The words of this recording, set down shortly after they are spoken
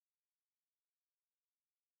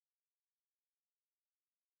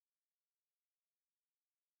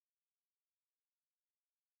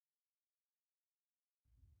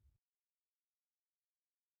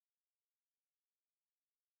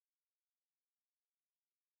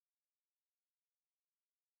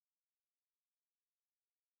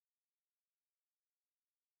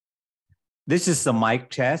This is the mic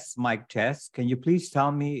test. Mic test. Can you please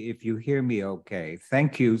tell me if you hear me okay?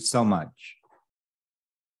 Thank you so much.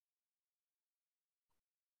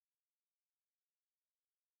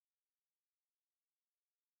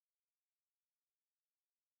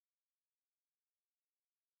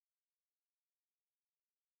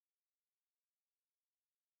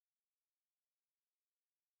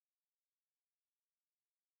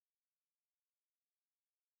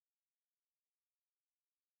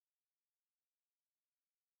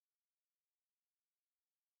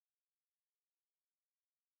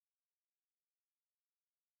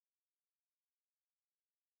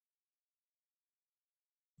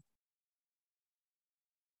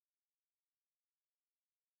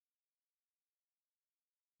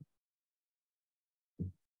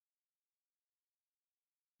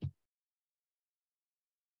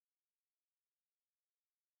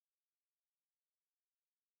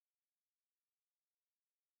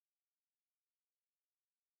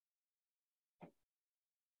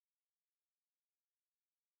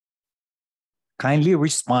 Kindly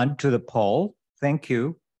respond to the poll. Thank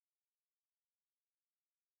you.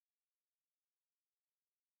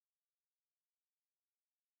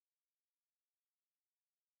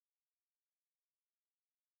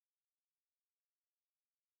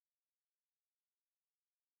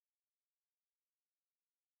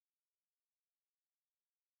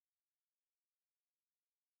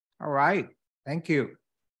 All right. Thank you.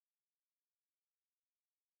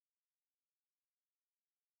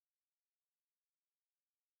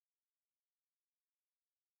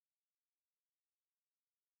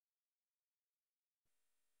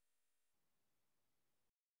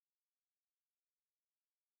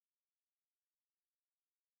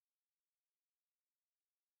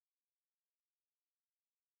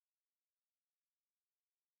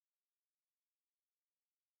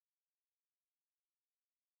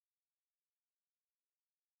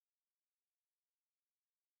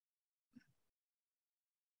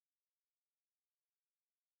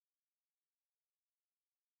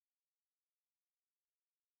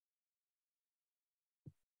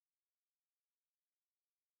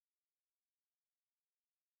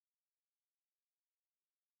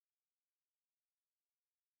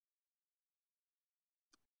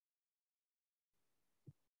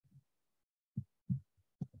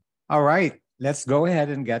 All right, let's go ahead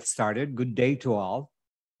and get started. Good day to all.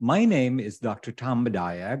 My name is Dr. Tom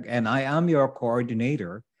Badayag, and I am your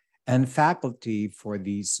coordinator and faculty for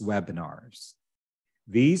these webinars.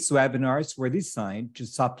 These webinars were designed to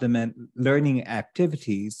supplement learning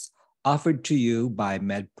activities offered to you by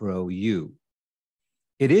MedPro-U.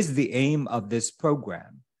 It is the aim of this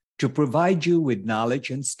program to provide you with knowledge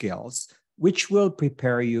and skills which will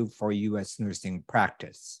prepare you for U.S. nursing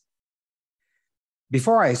practice.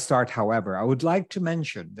 Before I start, however, I would like to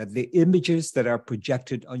mention that the images that are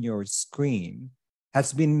projected on your screen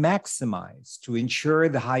has been maximized to ensure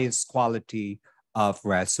the highest quality of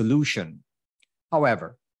resolution.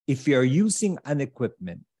 However, if you're using an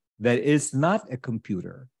equipment that is not a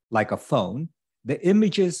computer, like a phone, the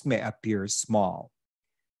images may appear small.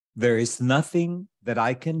 There is nothing that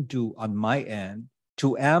I can do on my end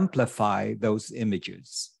to amplify those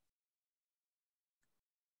images.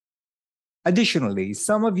 Additionally,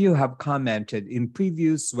 some of you have commented in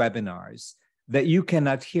previous webinars that you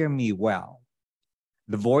cannot hear me well.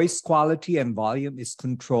 The voice quality and volume is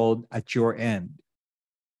controlled at your end.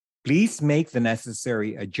 Please make the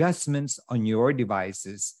necessary adjustments on your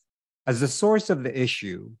devices as the source of the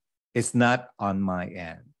issue is not on my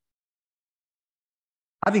end.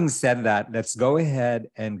 Having said that, let's go ahead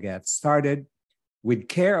and get started with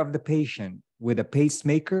care of the patient with a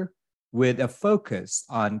pacemaker with a focus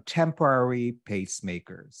on temporary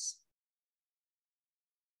pacemakers.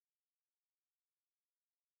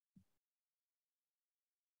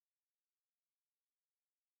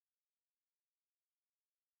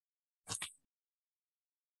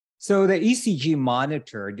 So the ECG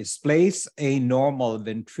monitor displays a normal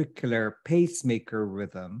ventricular pacemaker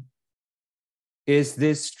rhythm. Is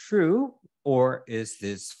this true or is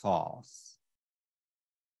this false?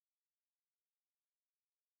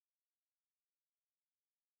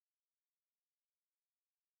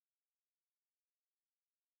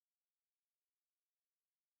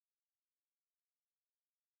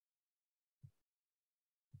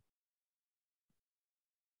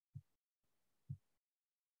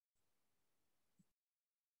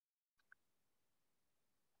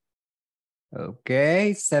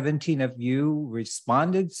 Okay, 17 of you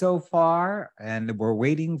responded so far, and we're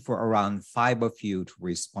waiting for around 5 of you to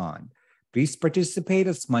respond. Please participate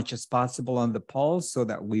as much as possible on the poll so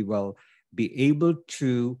that we will be able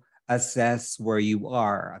to assess where you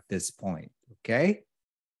are at this point. Okay.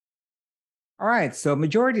 All right. So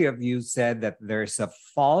majority of you said that there's a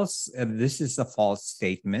false, this is a false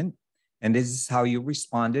statement. And this is how you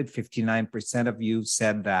responded. 59% of you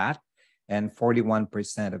said that. And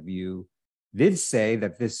 41% of you did say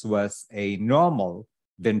that this was a normal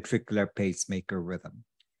ventricular pacemaker rhythm.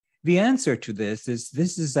 The answer to this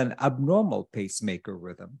is an abnormal pacemaker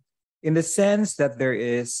rhythm in the sense that there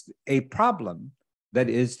is a problem that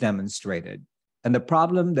is demonstrated. And the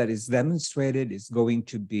problem that is demonstrated is going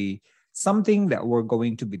to be something that we're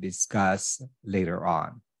going to be discussed later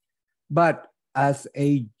on. But as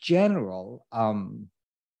a general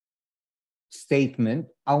statement,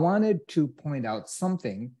 I wanted to point out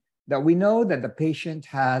something that we know that the patient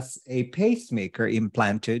has a pacemaker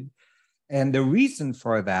implanted. And the reason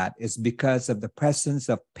for that is because of the presence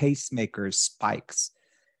of pacemaker spikes,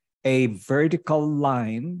 a vertical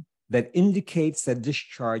line that indicates a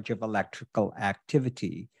discharge of electrical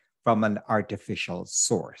activity from an artificial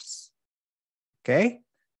source. Okay,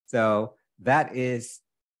 so that is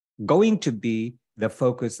going to be the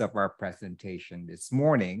focus of our presentation this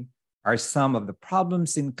morning, are some of the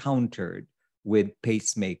problems encountered with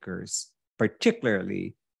pacemakers,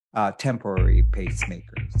 particularly temporary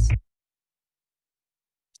pacemakers.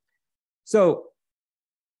 So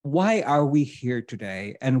why are we here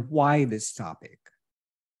today and why this topic?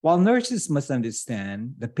 While nurses must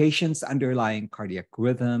understand the patient's underlying cardiac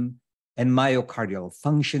rhythm and myocardial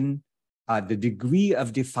function, the degree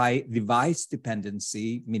of device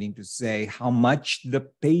dependency, meaning to say how much the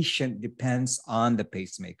patient depends on the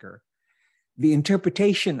pacemaker, the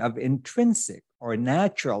interpretation of intrinsic or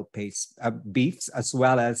natural pace beats, as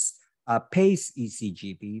well as pace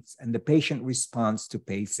ECG beats, and the patient response to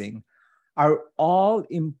pacing are all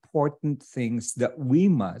important things that we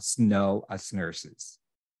must know as nurses.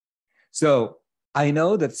 So I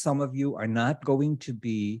know that some of you are not going to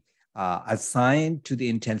be assigned to the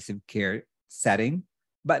intensive care setting,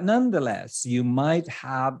 but nonetheless, you might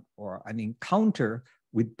have or an encounter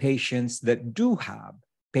with patients that do have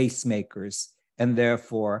pacemakers, and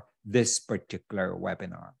therefore this particular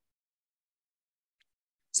webinar.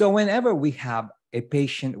 So whenever we have a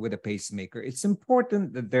patient with a pacemaker, it's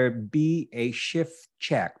important that there be a shift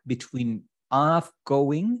check between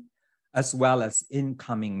outgoing as well as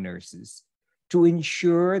incoming nurses to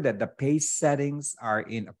ensure that the pace settings are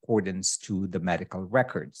in accordance to the medical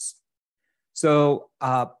records. So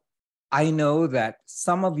I know that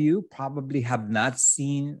some of you probably have not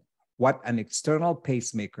seen what an external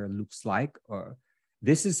pacemaker looks like, or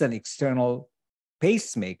this is an external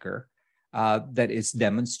pacemaker that is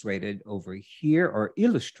demonstrated over here or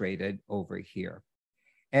illustrated over here.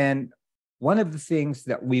 And one of the things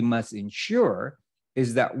that we must ensure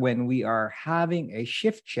is that when we are having a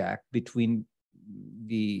shift check between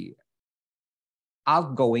the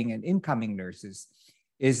outgoing and incoming nurses,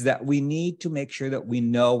 is that we need to make sure that we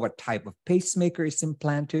know what type of pacemaker is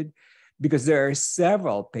implanted, because there are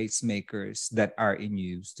several pacemakers that are in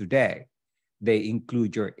use today. They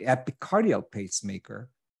include your epicardial pacemaker,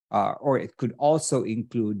 or it could also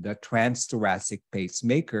include the transthoracic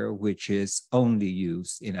pacemaker, which is only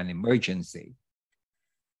used in an emergency.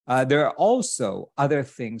 There are also other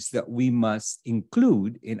things that we must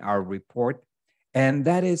include in our report, and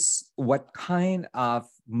that is what kind of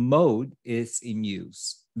mode is in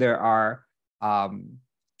use. There are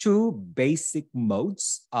two basic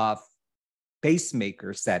modes of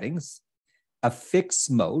pacemaker settings: a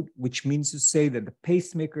fixed mode, which means to say that the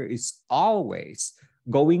pacemaker is always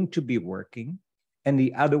going to be working, and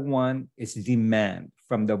the other one is demand.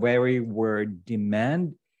 From the very word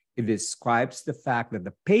demand, it describes the fact that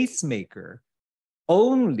the pacemaker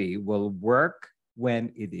only will work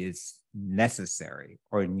when it is necessary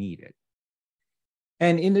or needed.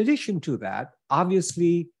 And in addition to that,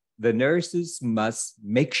 obviously, the nurses must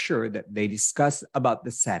make sure that they discuss about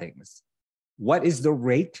the settings. What is the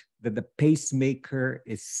rate that the pacemaker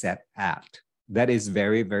is set at? That is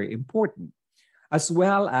very, very important, as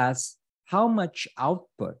well as how much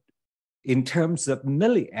output in terms of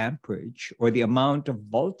milliamperage, or the amount of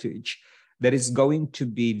voltage that is going to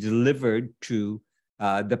be delivered to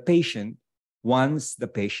the patient once the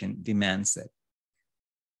patient demands it.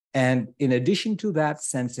 And in addition to that,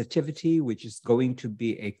 sensitivity, which is going to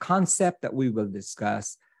be a concept that we will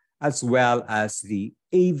discuss, as well as the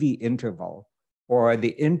AV interval, or the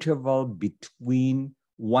interval between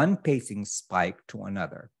one pacing spike to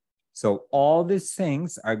another. So all these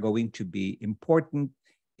things are going to be important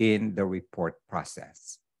in the report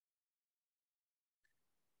process.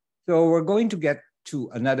 So we're going to get to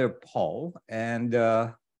another poll, and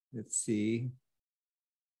let's see.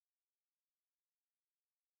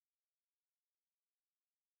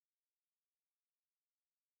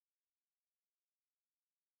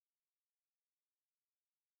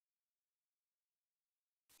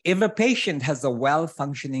 If a patient has a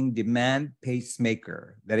well-functioning demand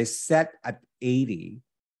pacemaker that is set at 80,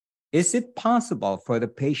 is it possible for the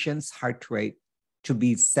patient's heart rate to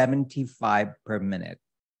be 75 per minute?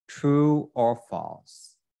 True or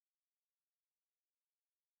false?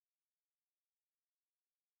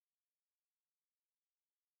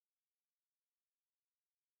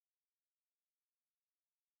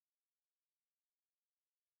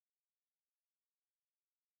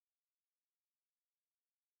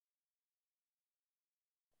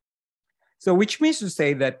 So which means to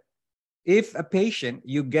say that if a patient,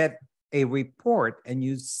 you get a report and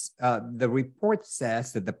the report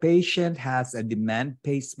says that the patient has a demand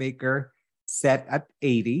pacemaker set at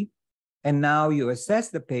 80, and now you assess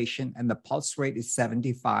the patient and the pulse rate is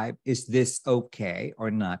 75, is this okay or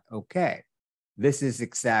not okay? This is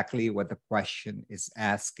exactly what the question is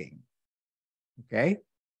asking, okay?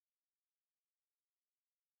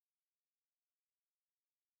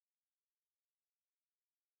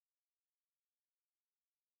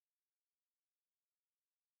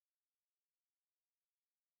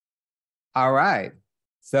 All right,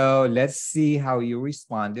 so let's see how you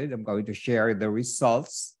responded. I'm going to share the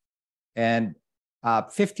results. And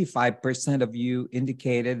 55% of you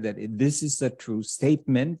indicated that this is a true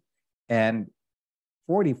statement, and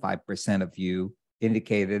 45% of you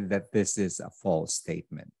indicated that this is a false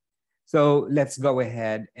statement. So let's go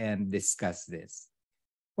ahead and discuss this.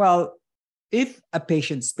 Well, if a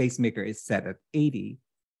patient's pacemaker is set at 80,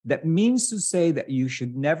 that means to say that you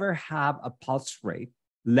should never have a pulse rate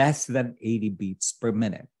less than 80 beats per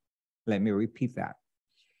minute. Let me repeat that.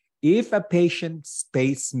 If a patient's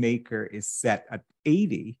pacemaker is set at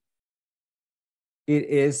 80, it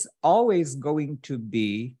is always going to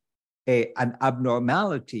be an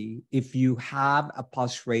abnormality if you have a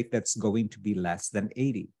pulse rate that's going to be less than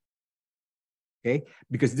 80. Okay,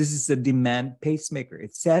 because this is a demand pacemaker.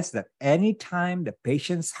 It says that anytime the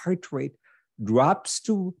patient's heart rate drops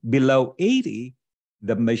to below 80,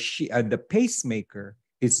 the pacemaker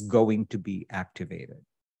is going to be activated.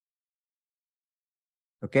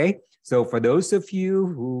 Okay, so for those of you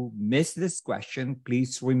who missed this question,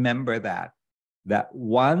 please remember that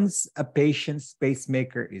once a patient's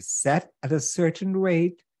pacemaker is set at a certain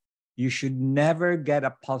rate, you should never get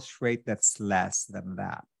a pulse rate that's less than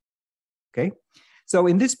that. Okay, so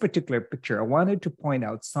in this particular picture, I wanted to point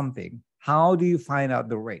out something. How do you find out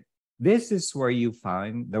the rate? This is where you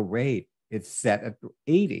find the rate. It's set at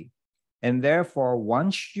 80. And therefore,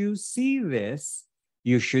 once you see this,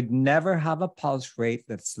 you should never have a pulse rate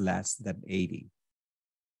that's less than 80.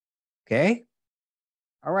 Okay?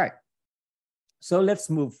 All right. So let's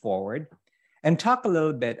move forward and talk a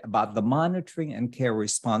little bit about the monitoring and care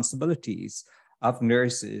responsibilities of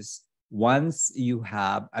nurses once you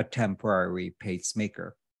have a temporary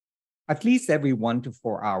pacemaker. At least every 1 to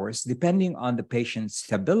 4 hours, depending on the patient's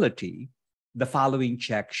stability, the following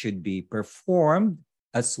check should be performed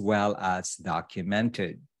as well as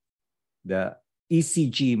documented. The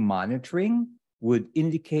ECG monitoring would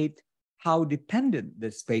indicate how dependent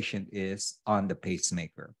this patient is on the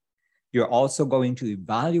pacemaker. You're also going to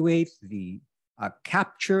evaluate the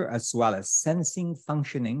capture as well as sensing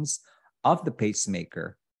functionings of the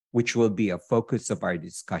pacemaker, which will be a focus of our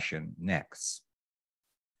discussion next.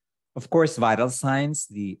 Of course, vital signs,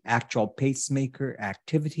 the actual pacemaker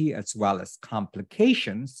activity, as well as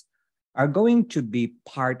complications, are going to be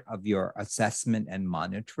part of your assessment and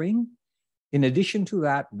monitoring. In addition to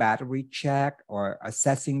that, battery check or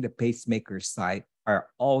assessing the pacemaker site are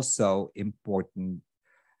also important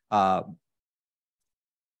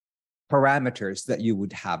parameters that you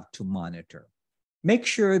would have to monitor. Make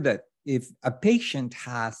sure that if a patient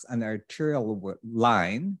has an arterial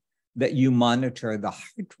line, that you monitor the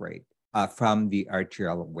heart rate from the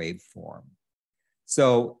arterial waveform.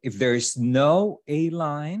 So if there's no A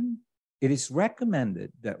line, it is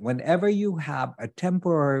recommended that whenever you have a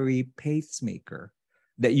temporary pacemaker,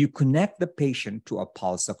 that you connect the patient to a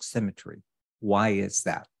pulse oximetry. Why is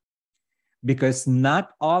that? Because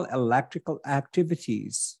not all electrical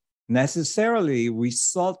activities necessarily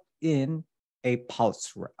result in a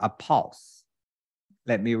pulse.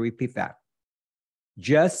 Let me repeat that.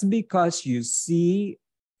 Just because you see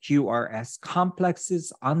QRS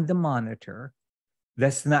complexes on the monitor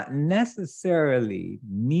does not necessarily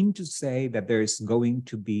mean to say that there's going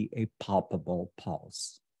to be a palpable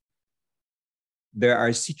pulse. There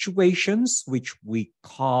are situations which we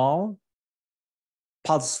call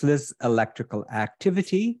pulseless electrical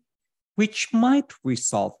activity, which might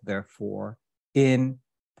result, therefore, in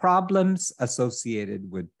problems associated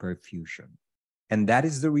with perfusion. And that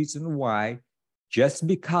is the reason why, just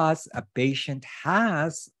because a patient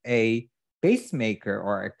has a pacemaker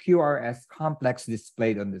or a QRS complex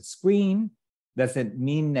displayed on the screen doesn't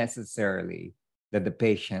mean necessarily that the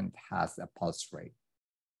patient has a pulse rate.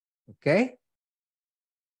 Okay?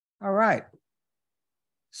 All right.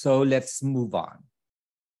 So let's move on.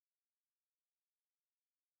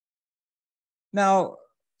 Now,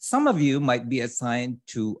 some of you might be assigned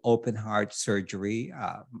to open heart surgery.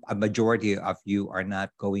 A majority of you are not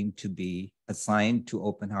going to be assigned to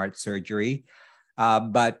open heart surgery.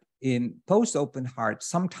 But in post-open heart,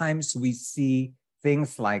 sometimes we see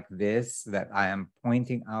things like this that I am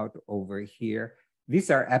pointing out over here. These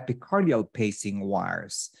are epicardial pacing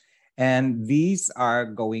wires. And these are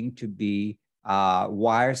going to be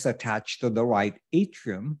wires attached to the right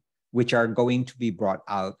atrium, which are going to be brought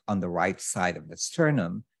out on the right side of the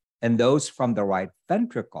sternum. And those from the right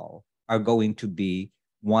ventricle are going to be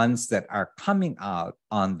ones that are coming out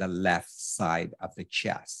on the left side of the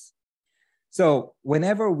chest. So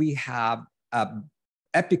whenever we have an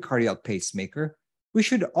epicardial pacemaker, we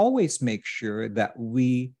should always make sure that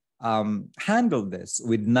we handle this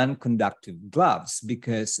with non-conductive gloves,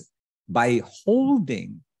 because by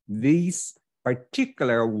holding these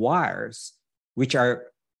particular wires, which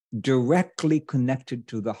are directly connected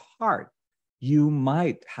to the heart, you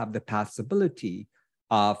might have the possibility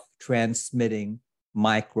of transmitting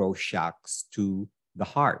microshocks to the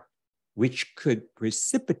heart, which could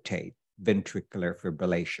precipitate ventricular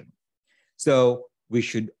fibrillation. So we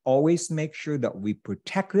should always make sure that we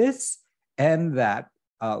protect this, and that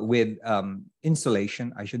with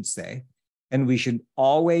insulation, I should say, and we should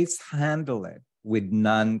always handle it with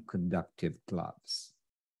non-conductive gloves.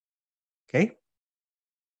 Okay?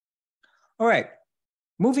 All right,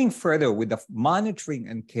 moving further with the monitoring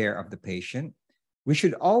and care of the patient, we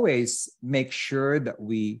should always make sure that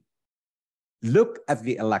we look at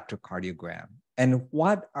the electrocardiogram. And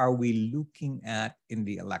what are we looking at in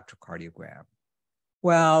the electrocardiogram?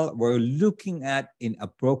 Well, we're looking at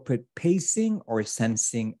inappropriate pacing or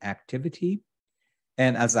sensing activity.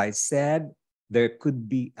 And as I said, there could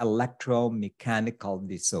be electromechanical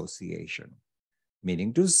dissociation,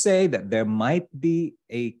 meaning to say that there might be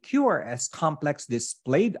a QRS complex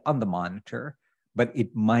displayed on the monitor, but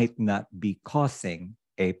it might not be causing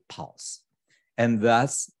a pulse. And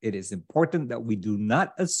thus, it is important that we do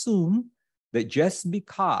not assume that just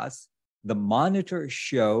because the monitor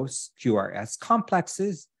shows QRS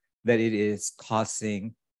complexes, that it is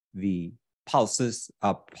causing the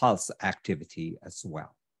pulse activity as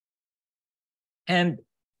well. And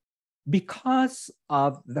because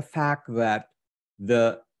of the fact that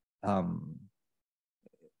the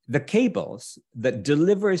cables that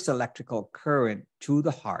delivers electrical current to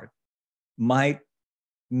the heart might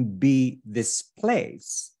be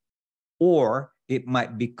displaced, or it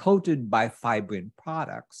might be coated by fibrin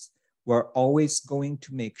products, we're always going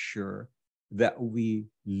to make sure that we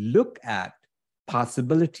look at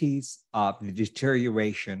possibilities of the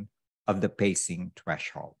deterioration of the pacing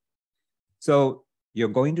threshold. So you're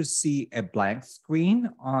going to see a blank screen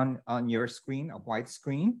on your screen, a white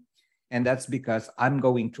screen, and that's because I'm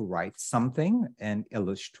going to write something and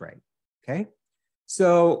illustrate, okay?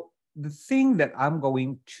 So the thing that I'm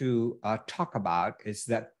going to talk about is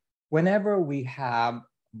that whenever we have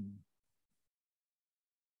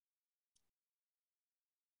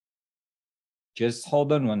just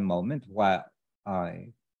hold on one moment while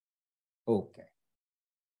okay.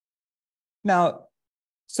 Now,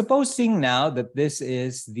 supposing now that this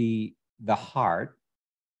is the heart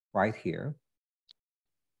right here,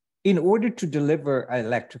 in order to deliver an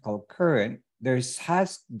electrical current, there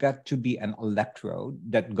has got to be an electrode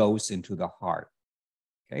that goes into the heart,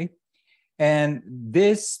 okay? And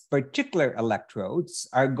these particular electrodes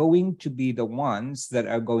are going to be the ones that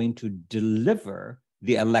are going to deliver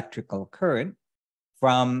the electrical current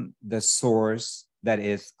from the source that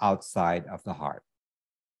is outside of the heart.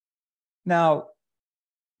 Now,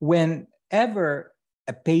 whenever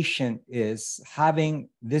a patient is having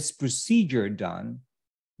this procedure done,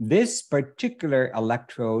 this particular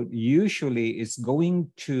electrode usually is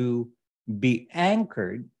going to be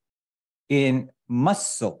anchored in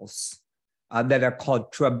muscles that are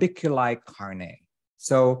called trabeculi carneae.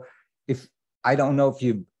 So I don't know if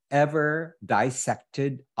you've ever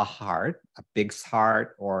dissected a heart, a pig's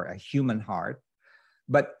heart or a human heart,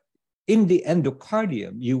 but in the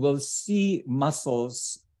endocardium, you will see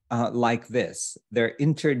muscles like this. They're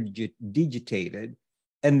interdigitated,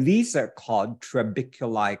 and these are called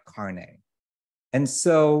trabeculi carneae. And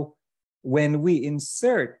so when we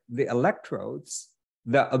insert the electrodes,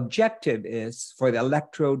 the objective is for the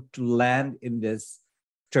electrode to land in this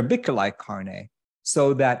trabeculi carneae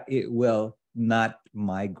so that it will not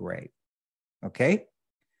migrate, okay?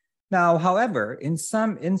 Now, however, in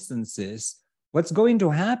some instances, what's going to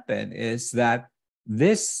happen is that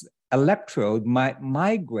this electrode might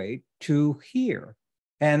migrate to here,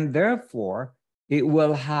 and therefore it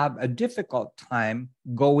will have a difficult time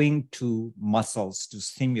going to muscles to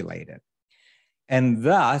stimulate it. And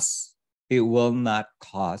thus, it will not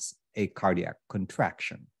cause a cardiac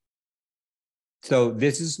contraction. So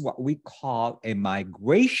this is what we call a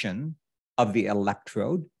migration of the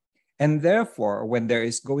electrode. And therefore, when there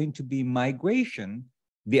is going to be migration,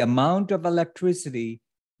 the amount of electricity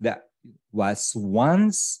that was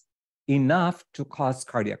once enough to cause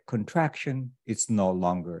cardiac contraction is no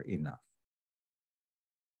longer enough.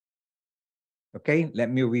 Okay, let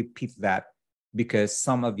me repeat that because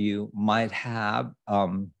some of you might have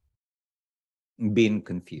been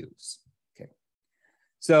confused. Okay,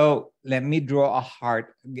 so let me draw a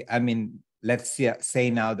heart. Let's say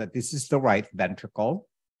now that this is the right ventricle.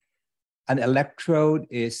 An electrode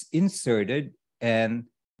is inserted, and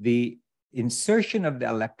the insertion of the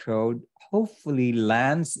electrode hopefully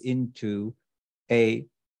lands into an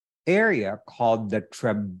area called the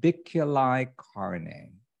trabeculi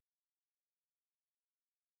carinae.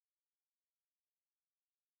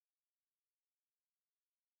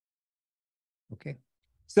 Okay,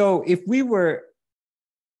 so if we were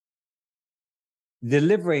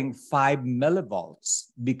delivering 5 millivolts,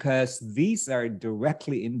 because these are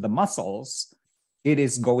directly in the muscles, it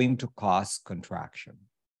is going to cause contraction.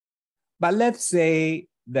 But let's say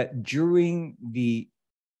that during the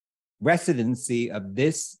residency of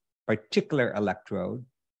this particular electrode,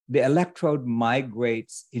 the electrode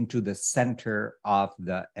migrates into the center of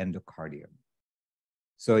the endocardium.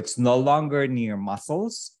 So it's no longer near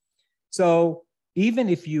muscles. So even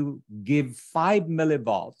if you give 5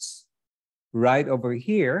 millivolts right over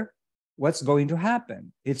here, what's going to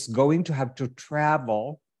happen? It's going to have to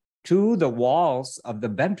travel to the walls of the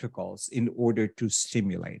ventricles in order to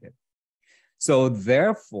stimulate it. So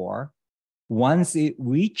therefore, once it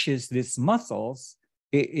reaches these muscles,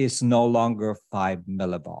 it is no longer 5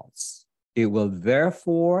 millivolts. It will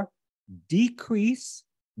therefore decrease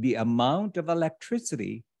the amount of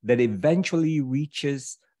electricity that eventually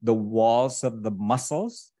reaches the walls of the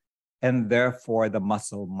muscles, and therefore the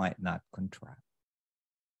muscle might not contract.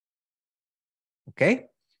 Okay,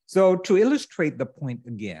 so to illustrate the point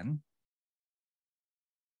again,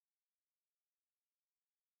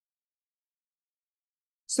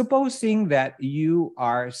 supposing that you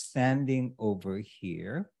are standing over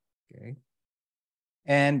here, okay,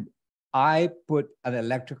 and I put an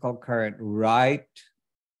electrical current right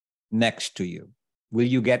next to you, will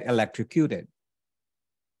you get electrocuted?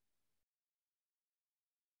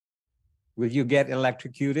 Will you get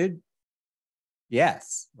electrocuted?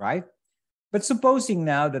 Yes, right? But supposing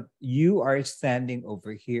now that you are standing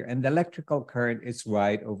over here and the electrical current is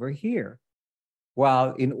right over here.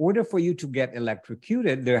 Well, in order for you to get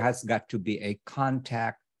electrocuted, there has got to be a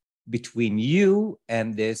contact between you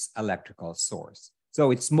and this electrical source.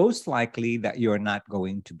 So it's most likely that you're not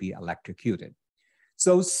going to be electrocuted.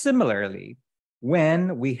 So similarly,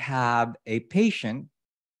 when we have a patient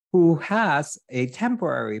who has a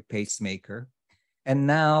temporary pacemaker, and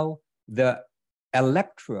now the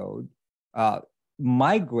electrode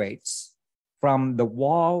migrates from the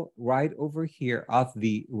wall right over here of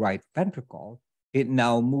the right ventricle, it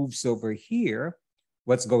now moves over here.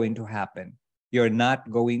 What's going to happen? You're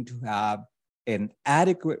not going to have an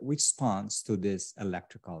adequate response to this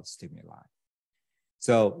electrical stimuli.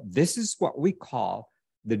 So this is what we call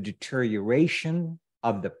the deterioration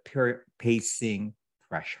of the pacing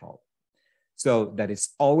threshold. So that is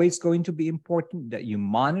always going to be important that you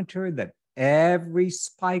monitor that every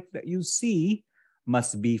spike that you see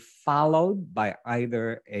must be followed by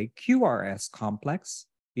either a QRS complex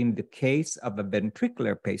in the case of a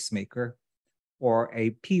ventricular pacemaker or a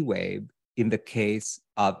P wave in the case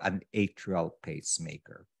of an atrial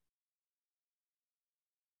pacemaker.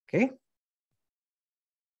 Okay?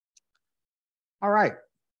 All right.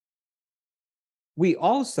 We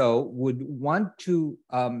also would want to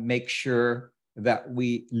make sure that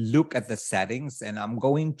we look at the settings, and I'm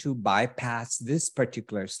going to bypass this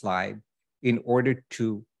particular slide in order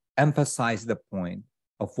to emphasize the point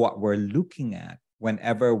of what we're looking at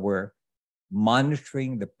whenever we're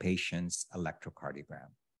monitoring the patient's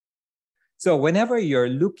electrocardiogram. So whenever you're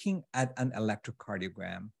looking at an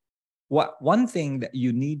electrocardiogram, one thing that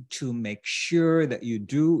you need to make sure that you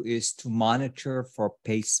do is to monitor for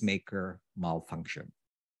pacemaker malfunction.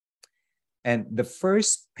 And the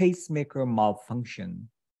first pacemaker malfunction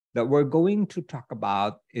that we're going to talk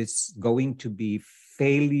about is going to be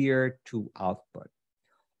failure to output,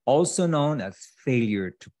 also known as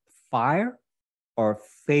failure to fire or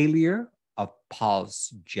failure of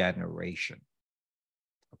pulse generation.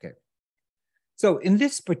 Okay. So in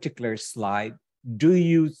this particular slide, do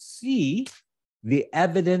you see the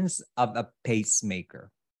evidence of a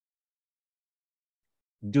pacemaker?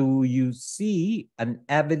 Do you see an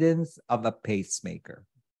evidence of a pacemaker?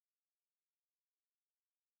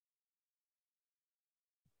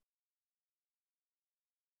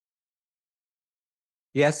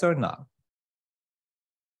 Yes or no?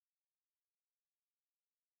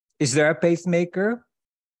 Is there a pacemaker?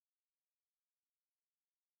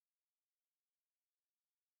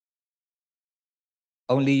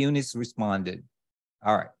 Only Eunice responded.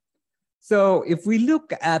 All right. So if we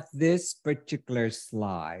look at this particular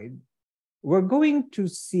slide, we're going to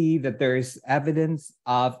see that there is evidence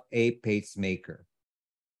of a pacemaker.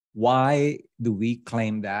 Why do we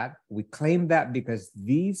claim that? We claim that because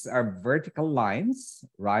these are vertical lines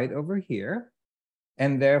right over here.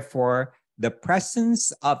 And therefore, the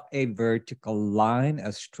presence of a vertical line,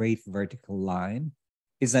 a straight vertical line,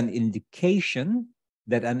 is an indication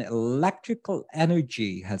that an electrical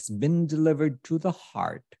energy has been delivered to the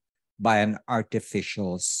heart by an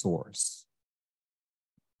artificial source.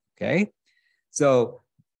 Okay? So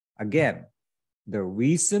again, the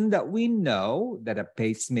reason that we know that a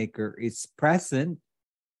pacemaker is present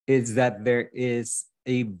is that there is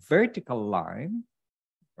a vertical line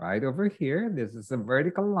right over here. This is a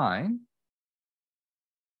vertical line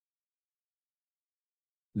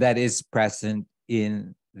that is present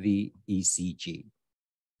in the ECG.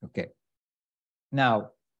 Okay.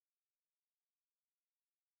 Now,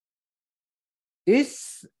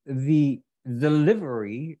 is the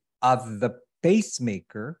delivery of the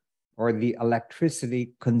pacemaker or the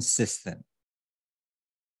electricity consistent?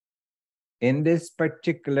 In this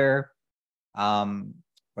particular,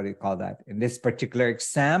 what do you call that? In this particular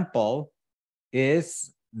example,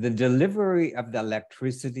 is the delivery of the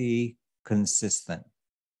electricity consistent?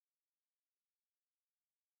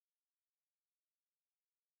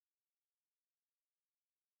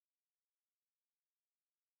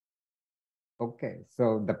 Okay,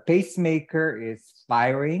 so the pacemaker is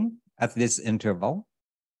firing at this interval.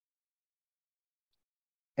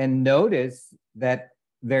 And notice that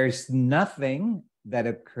there's nothing that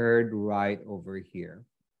occurred right over here.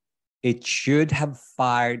 It should have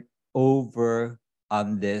fired over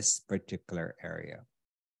on this particular area.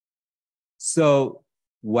 So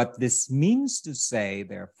what this means to say,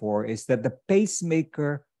 therefore, is that the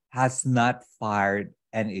pacemaker has not fired,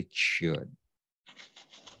 and it should.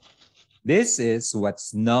 This is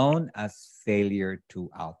what's known as failure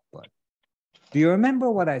to output. Do you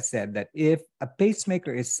remember what I said? That if a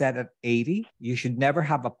pacemaker is set at 80, you should never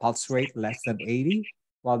have a pulse rate less than 80?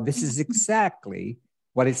 Well, this is exactly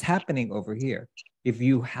what is happening over here. If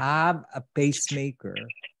you have a pacemaker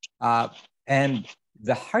and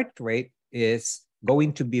the heart rate is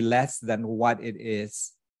going to be less than what it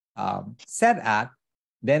is set at,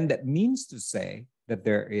 then that means to say that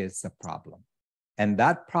there is a problem. And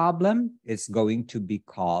that problem is going to be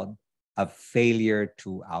called a failure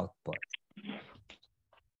to output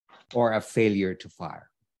or a failure to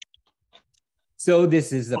fire. So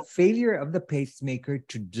this is a failure of the pacemaker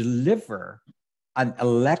to deliver an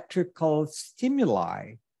electrical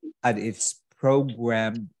stimuli at its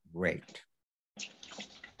programmed rate.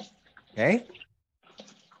 Okay?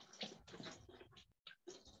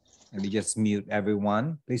 Let me just mute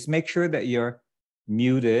everyone. Please make sure that you're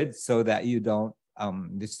muted so that you don't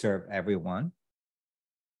disturb everyone.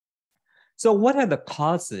 So what are the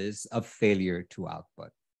causes of failure to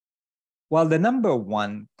output? Well, the number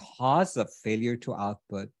one cause of failure to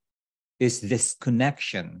output is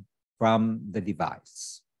disconnection from the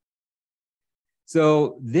device.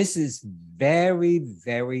 So this is very,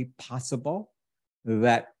 very possible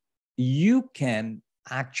that you can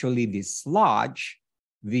actually dislodge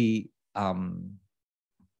the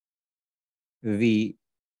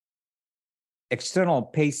external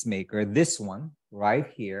pacemaker, this one right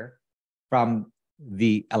here, from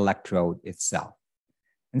the electrode itself.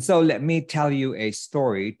 And so let me tell you a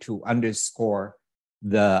story to underscore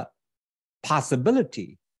the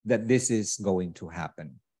possibility that this is going to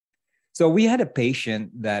happen. So we had a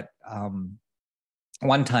patient that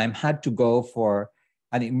one time had to go for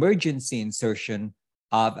an emergency insertion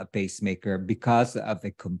of a pacemaker because of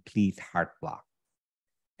a complete heart block.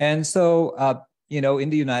 And so, in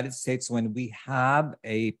the United States, when we have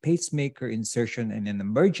a pacemaker insertion in an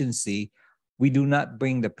emergency, we do not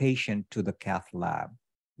bring the patient to the cath lab.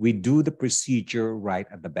 We do the procedure right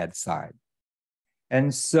at the bedside.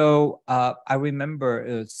 And so I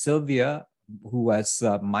remember Sylvia, who was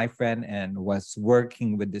my friend and was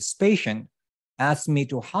working with this patient, asked me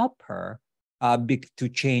to help her to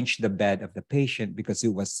change the bed of the patient because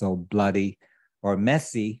it was so bloody or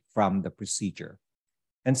messy from the procedure.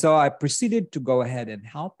 And so I proceeded to go ahead and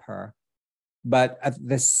help her. But at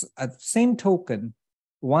the same token,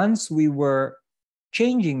 once we were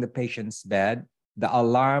changing the patient's bed, the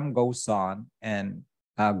alarm goes on and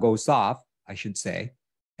goes off, I should say,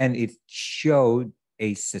 and it showed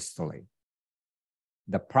a systole.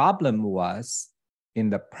 The problem was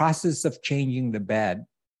in the process of changing the bed,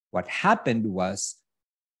 what happened was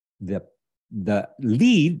the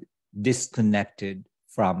lead disconnected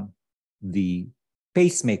from the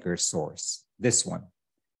pacemaker source, this one.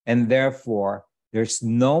 And therefore, there's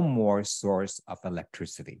no more source of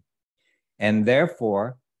electricity. And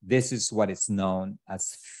therefore, this is what is known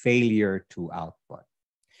as failure to output.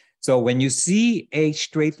 So when you see a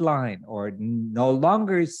straight line or no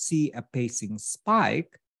longer see a pacing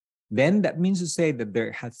spike, then that means to say that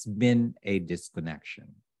there has been a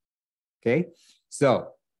disconnection. Okay, so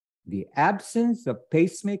the absence of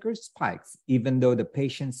pacemaker spikes, even though the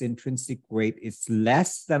patient's intrinsic rate is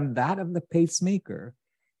less than that of the pacemaker,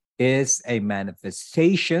 is a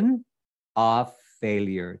manifestation of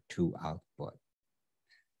failure to output.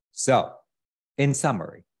 So, in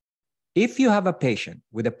summary, if you have a patient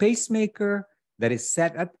with a pacemaker that is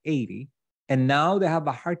set at 80, and now they have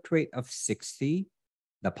a heart rate of 60,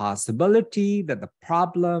 the possibility that the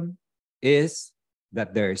problem is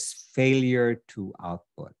that there is failure to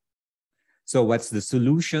output. So what's the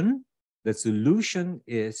solution? The solution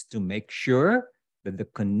is to make sure that the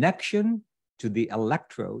connection to the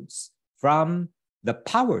electrodes from the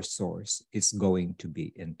power source is going to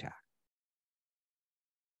be intact.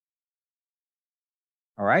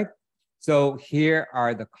 All right, so here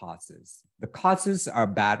are the causes. The causes are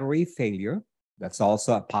battery failure. That's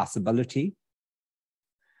also a possibility.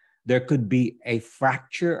 There could be a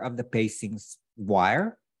fracture of the pacing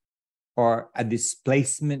wire or a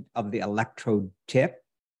displacement of the electrode tip.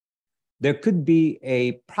 There could be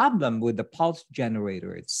a problem with the pulse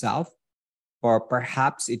generator itself, or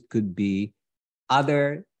perhaps it could be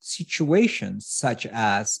other situations such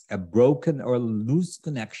as a broken or loose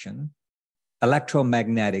connection,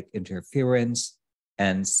 electromagnetic interference,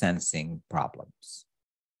 and sensing problems.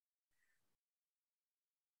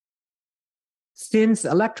 Since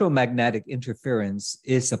electromagnetic interference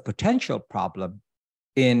is a potential problem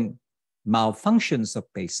in malfunctions of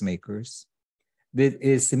pacemakers, it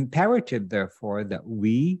is imperative, therefore, that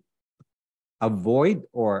we avoid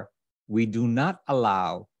or we do not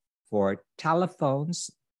allow for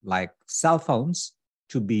telephones like cell phones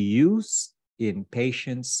to be used in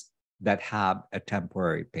patients that have a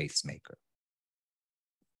temporary pacemaker.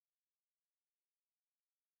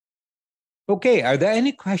 Okay, are there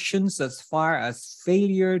any questions as far as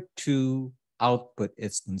failure to output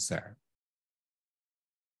is concerned?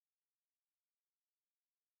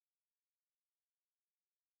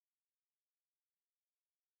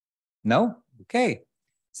 No? Okay.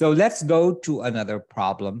 So let's go to another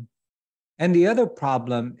problem. And the other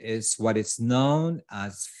problem is what is known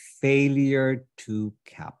as failure to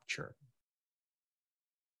capture.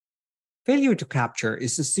 Failure to capture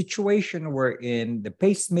is a situation wherein the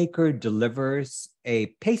pacemaker delivers a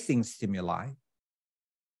pacing stimuli,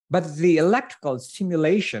 but the electrical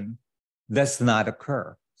stimulation does not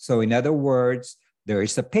occur. So in other words, there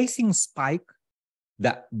is a pacing spike,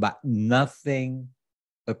 but nothing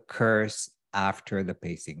occurs after the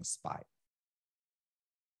pacing spike.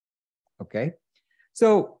 Okay,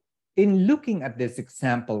 so in looking at this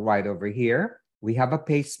example right over here, we have a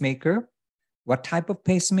pacemaker. What type of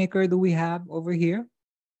pacemaker do we have over here?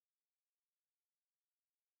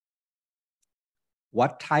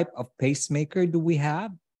 What type of pacemaker do we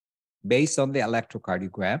have based on the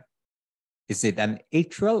electrocardiogram? Is it an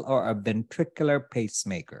atrial or a ventricular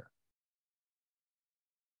pacemaker?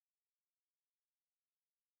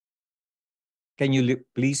 Can you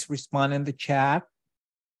please respond in the chat?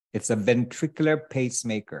 It's a ventricular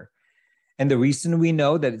pacemaker. And the reason we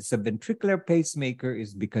know that it's a ventricular pacemaker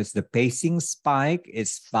is because the pacing spike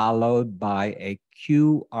is followed by a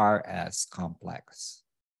QRS complex.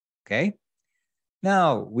 Okay?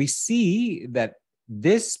 Now, we see that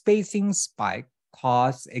this pacing spike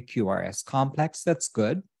caused a QRS complex. That's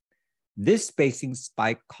good. This pacing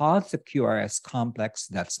spike caused a QRS complex.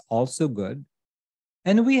 That's also good.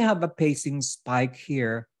 And we have a pacing spike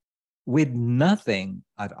here with nothing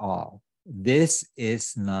at all. This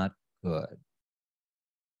is not good.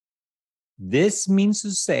 This means to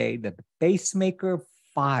say that the pacemaker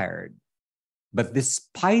fired, but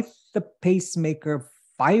despite the pacemaker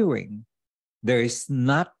firing, there is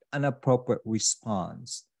not an appropriate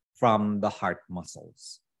response from the heart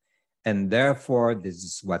muscles. And therefore, this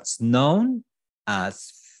is what's known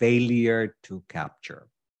as failure to capture.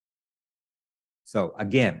 So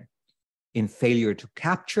again, in failure to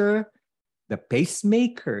capture, the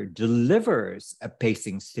pacemaker delivers a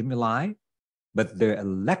pacing stimuli, but the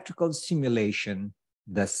electrical stimulation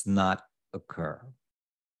does not occur.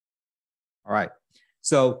 All right.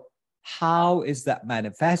 So how is that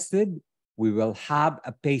manifested? We will have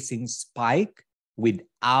a pacing spike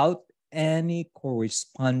without any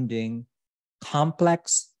corresponding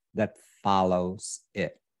complex that follows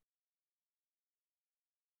it.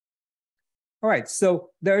 All right, so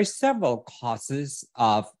there are several causes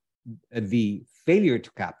of the failure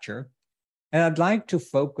to capture, and I'd like to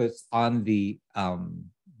focus on the,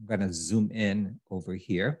 I'm gonna zoom in over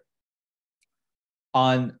here,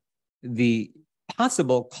 on the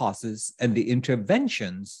possible causes and the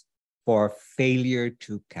interventions for failure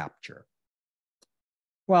to capture.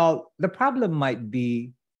 Well, the problem might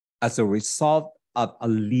be as a result of a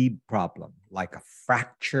lead problem, like a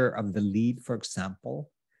fracture of the lead, for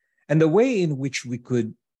example. And the way in which we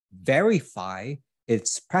could verify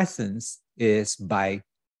its presence is by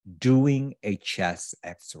doing a chest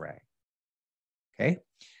X-ray. Okay?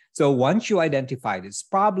 So once you identify this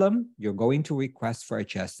problem, you're going to request for a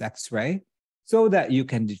chest X-ray so that you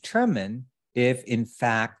can determine if, in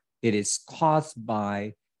fact, it is caused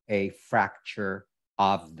by a fracture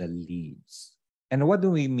of the leads. And what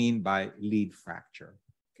do we mean by lead fracture?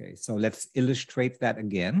 Okay, so let's illustrate that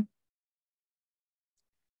again.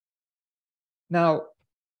 Now,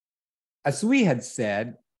 as we had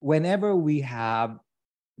said, whenever we have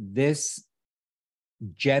this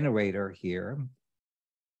generator here,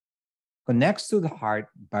 connects to the heart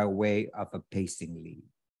by way of a pacing lead.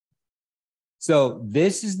 So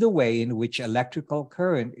this is the way in which electrical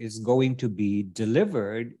current is going to be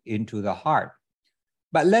delivered into the heart.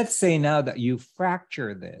 But let's say now that you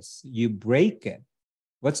fracture this, you break it,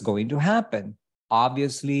 what's going to happen?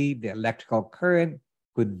 Obviously, the electrical current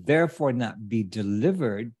could therefore not be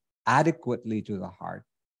delivered adequately to the heart.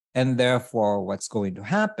 And therefore, what's going to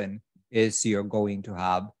happen is you're going to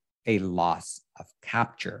have a loss of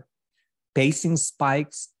capture. Pacing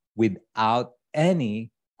spikes without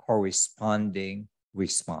any corresponding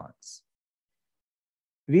response.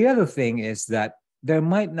 The other thing is that there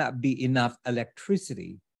might not be enough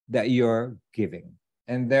electricity that you're giving.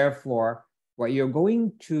 And therefore, what you're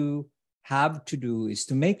going to have to do is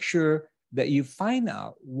to make sure that you find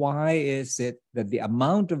out why is it that the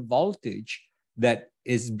amount of voltage that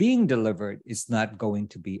is being delivered is not going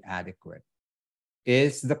to be adequate.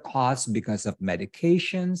 Is the cause because of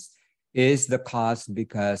medications? Is the cause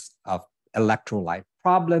because of electrolyte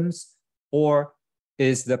problems? Or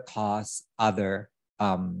is the cause other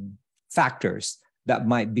factors that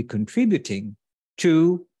might be contributing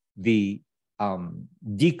to the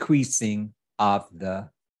decreasing of the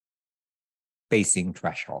pacing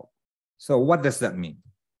threshold? So what does that mean?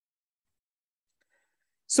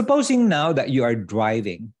 Supposing now that you are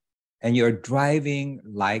driving and you're driving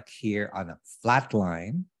like here on a flat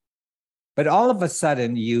line, but all of a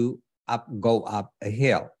sudden you go up a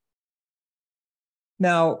hill.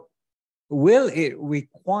 Now, will it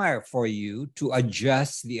require for you to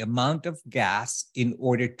adjust the amount of gas in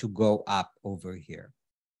order to go up over here?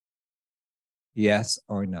 Yes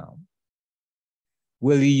or no?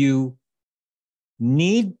 Will you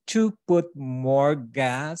need to put more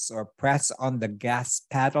gas or press on the gas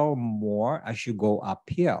pedal more as you go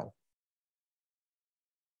uphill?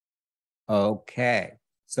 Okay,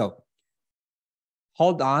 so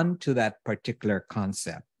hold on to that particular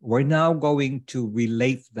concept. We're now going to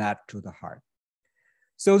relate that to the heart.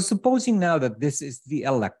 So supposing now that this is the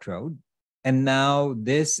electrode and now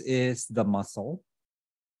this is the muscle,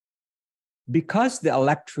 because the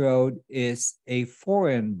electrode is a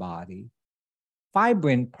foreign body,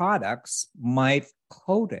 fibrin products might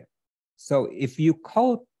coat it. So if you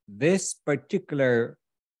coat this particular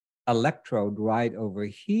electrode right over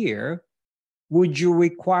here, would you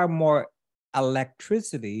require more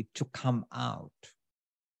electricity to come out?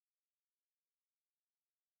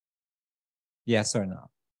 Yes or no?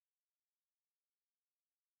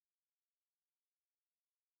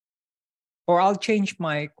 Or I'll change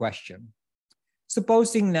my question.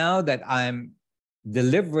 Supposing now that I'm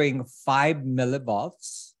delivering 5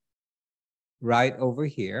 millivolts right over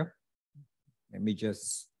here. Let me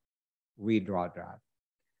just redraw that.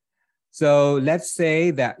 So let's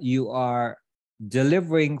say that you are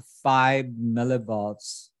delivering 5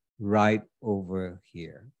 millivolts right over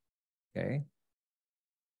here, okay?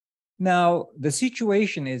 Now, the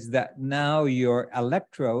situation is that now your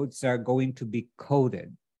electrodes are going to be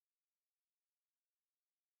coated.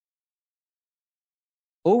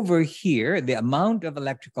 over here, the amount of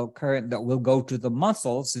electrical current that will go to the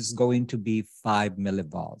muscles is going to be 5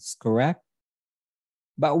 millivolts, correct?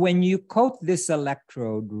 But when you coat this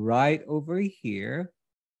electrode right over here,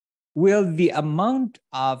 will the amount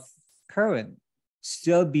of current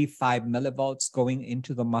still be 5 millivolts going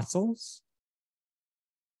into the muscles?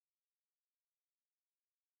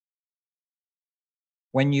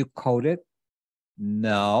 When you coat it?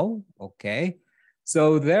 No, okay.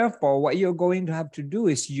 So therefore, what you're going to have to do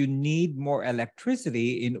is you need more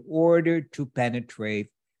electricity in order to penetrate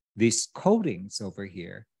these coatings over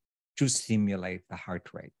here to stimulate the heart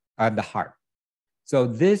rate, the heart. So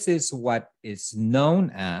this is what is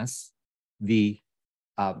known as the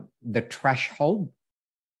threshold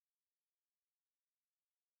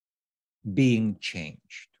being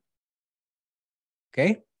changed.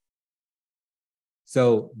 Okay?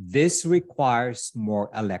 So this requires more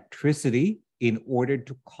electricity in order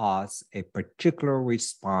to cause a particular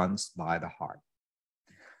response by the heart.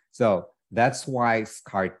 So that's why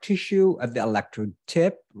scar tissue at the electrode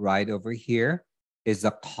tip right over here is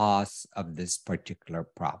the cause of this particular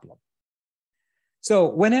problem. So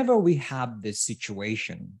whenever we have this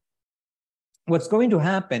situation, what's going to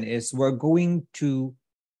happen is we're going to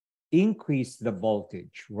increase the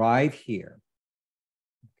voltage right here.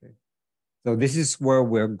 Okay. So this is where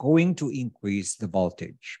we're going to increase the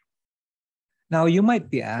voltage. Now you might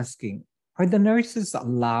be asking, are the nurses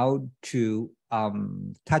allowed to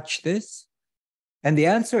touch this? And the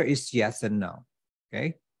answer is yes and no,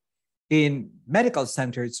 okay? In medical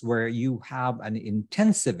centers where you have an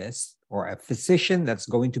intensivist or a physician that's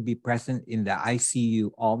going to be present in the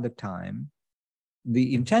ICU all the time,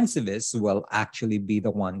 the intensivist will actually be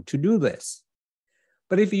the one to do this.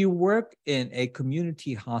 But if you work in a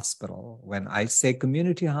community hospital, when I say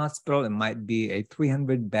community hospital, it might be a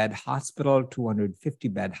 300-bed hospital,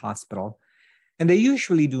 250-bed hospital, and they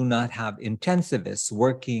usually do not have intensivists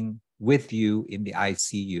working with you in the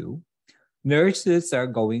ICU. Nurses are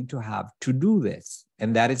going to have to do this.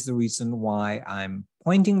 And that is the reason why I'm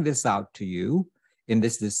pointing this out to you in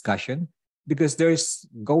this discussion, because there's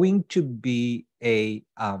going to be a,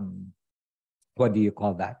 what do you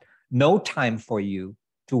call that? No time for you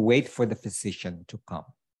to wait for the physician to come.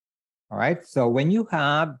 All right. So when you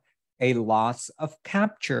have a loss of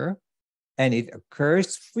capture and it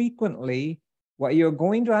occurs frequently, what you're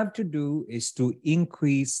going to have to do is to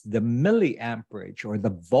increase the milliamperage or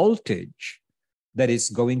the voltage that is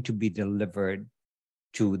going to be delivered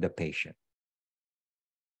to the patient.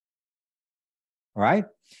 All right.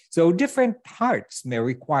 So different hearts may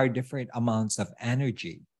require different amounts of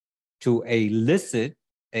energy to elicit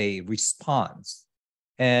a response.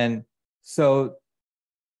 And so,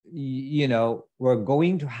 you know, we're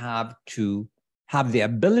going to have the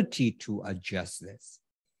ability to adjust this.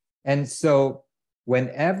 And so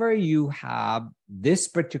whenever you have this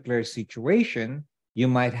particular situation, you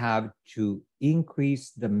might have to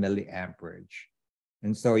increase the milliamperage.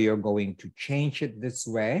 And so you're going to change it this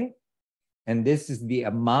way. And this is the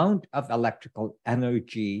amount of electrical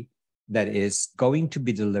energy that is going to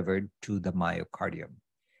be delivered to the myocardium.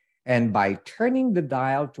 And by turning the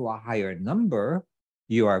dial to a higher number,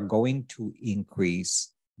 you are going to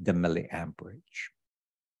increase the milliamperage.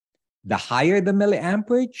 The higher the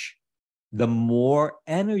milliamperage, the more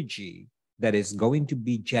energy that is going to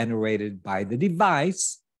be generated by the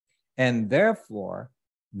device. And therefore,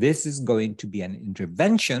 this is going to be an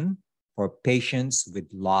intervention for patients with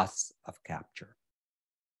loss of capture.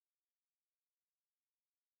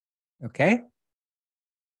 Okay?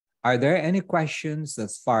 Are there any questions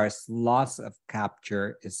as far as loss of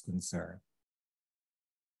capture is concerned?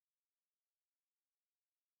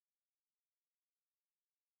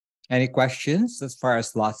 Any questions as far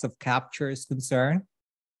as loss of capture is concerned?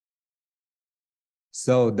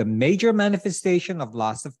 So the major manifestation of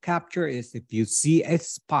loss of capture is if you see a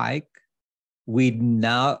spike with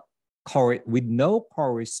no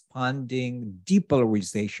corresponding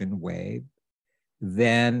depolarization wave,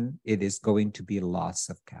 then it is going to be loss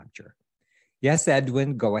of capture. Yes,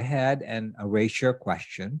 Edwin, go ahead and erase your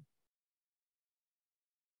question.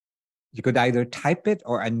 You could either type it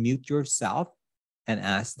or unmute yourself and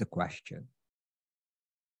ask the question.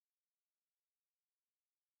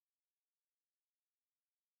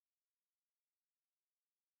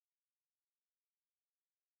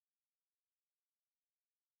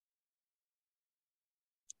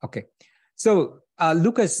 Okay, so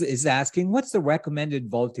Lucas is asking, what's the recommended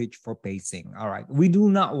voltage for pacing? All right, we do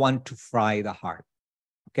not want to fry the heart,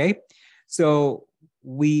 okay? So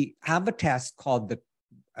we have a test called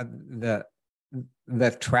the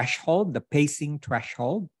threshold, the pacing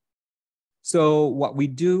threshold. So what we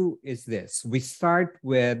do is this. We start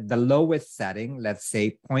with the lowest setting, let's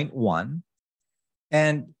say 0.1,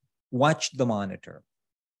 and watch the monitor.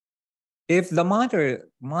 If the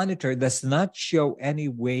monitor does not show any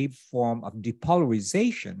waveform of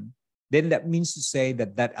depolarization, then that means to say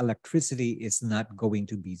that that electricity is not going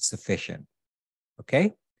to be sufficient,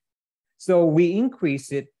 okay? So we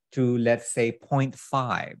increase it to, let's say,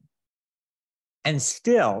 0.5, and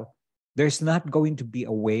still there's not going to be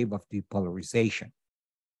a wave of depolarization.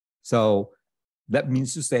 So that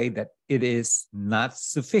means to say that it is not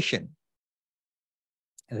sufficient.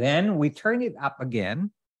 Then we turn it up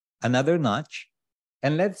again, another notch,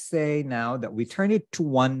 and let's say now that we turn it to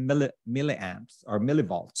 1 milliamps or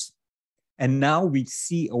millivolts, and now we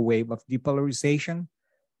see a wave of depolarization.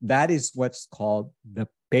 That is what's called the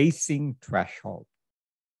pacing threshold.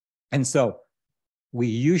 And so we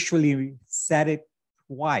usually set it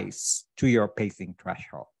twice to your pacing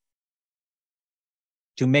threshold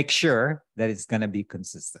to make sure that it's going to be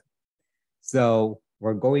consistent. So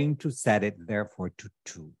we're going to set it, therefore, to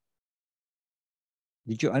 2.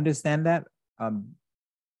 Did you understand that?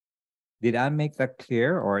 Did I make that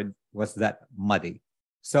clear, or was that muddy?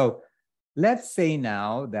 So let's say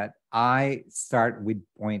now that I start with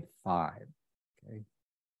 0.5, okay?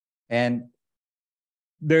 And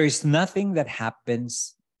there is nothing that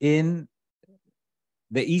happens in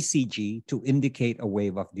the ECG to indicate a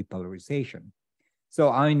wave of depolarization.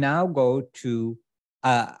 So I now go to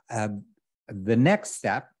the next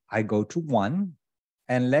step. I go to 1,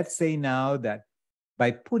 and let's say now that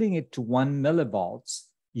by putting it to 1 millivolts,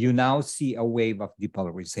 you now see a wave of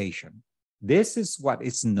depolarization. This is what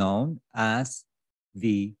is known as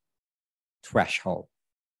the threshold.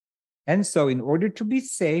 And so in order to be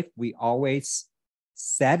safe, we always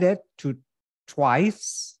set it to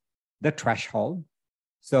twice the threshold.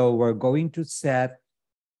 So we're going to set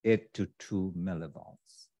it to 2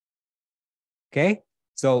 millivolts. Okay?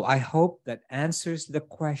 So I hope that answers the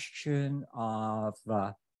question of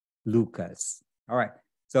Lucas. All right.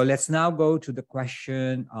 So let's now go to the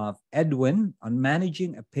question of Edwin on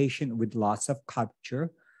managing a patient with loss of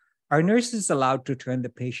capture. Are nurses allowed to turn the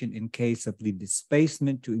patient in case of lead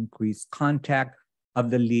displacement to increase contact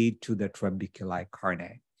of the lead to the trabeculi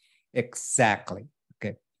carne? Exactly.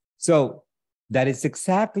 Okay. So that is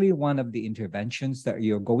exactly one of the interventions that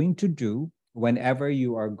you're going to do whenever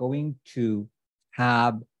you are going to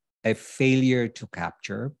have a failure to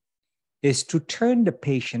capture, is to turn the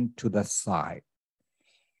patient to the side.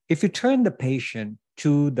 If you turn the patient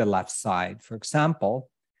to the left side, for example,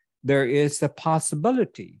 there is a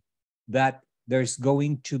possibility that there's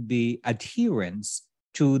going to be adherence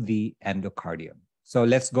to the endocardium. So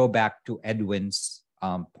let's go back to Edwin's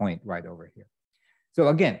point right over here. So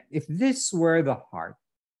again, if this were the heart,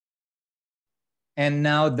 and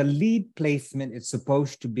now the lead placement is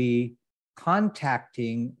supposed to be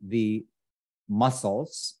contacting the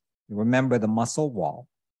muscles, remember the muscle wall,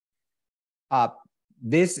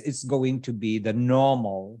 this is going to be the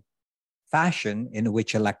normal fashion in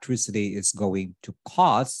which electricity is going to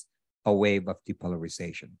cause a wave of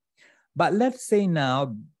depolarization. But let's say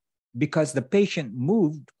now, because the patient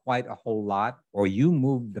moved quite a whole lot, or you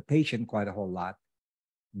moved the patient quite a whole lot,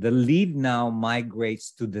 the lead now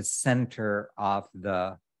migrates to the center of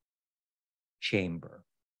the chamber.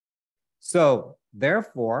 So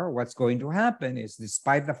therefore, what's going to happen is,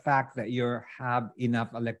 despite the fact that you have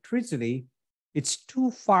enough electricity, it's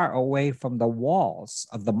too far away from the walls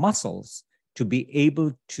of the muscles to be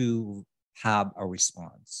able to have a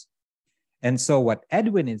response. And so what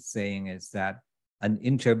Edwin is saying is that an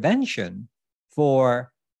intervention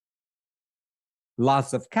for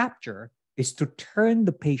loss of capture is to turn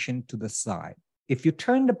the patient to the side. If you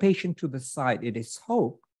turn the patient to the side, it is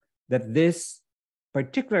hoped that this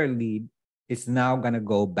particular lead is now going to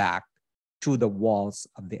go back to the walls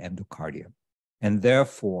of the endocardium, and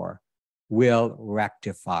therefore will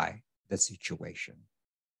rectify the situation.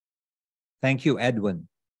 Thank you, Edwin.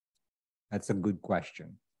 That's a good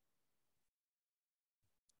question.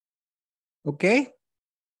 Okay.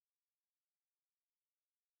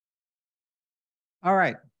 All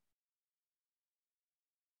right.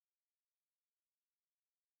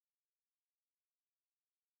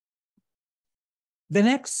 The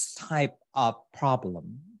next type of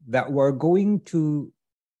problem that we're going to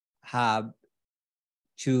have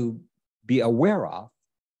to be aware of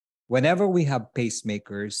whenever we have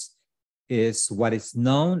pacemakers is what is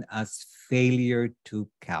known as failure to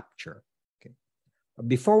capture. Okay.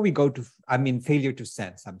 Before we go to, failure to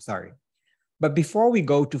sense, I'm sorry. But before we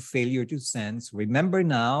go to failure to sense, remember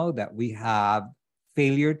now that we have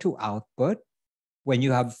failure to output. When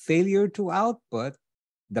you have failure to output,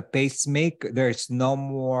 the pacemaker, there's no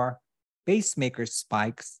more pacemaker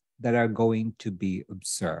spikes that are going to be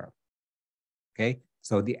observed. Okay,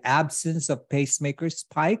 so the absence of pacemaker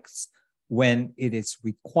spikes when it is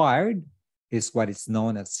required is what is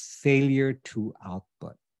known as failure to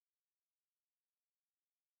output.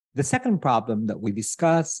 The second problem that we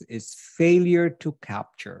discuss is failure to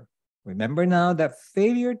capture. Remember now that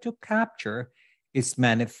failure to capture is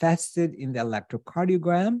manifested in the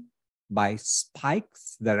electrocardiogram by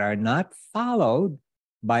spikes that are not followed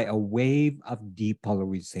by a wave of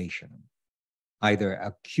depolarization, either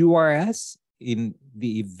a QRS in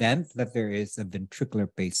the event that there is a ventricular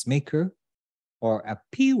pacemaker, or a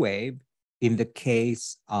P wave in the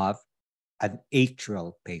case of an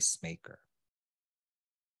atrial pacemaker.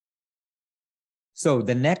 So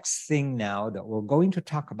the next thing now that we're going to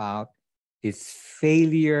talk about is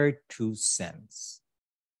failure to sense.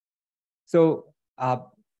 So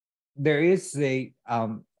there is a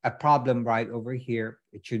problem right over here.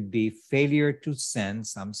 It should be failure to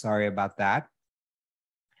sense. I'm sorry about that.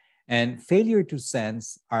 And failure to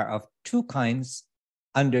sense are of two kinds,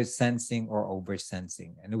 undersensing or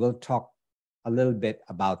oversensing. And we'll talk a little bit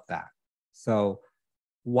about that. So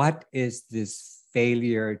what is this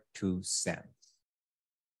failure to sense?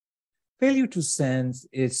 Failure to sense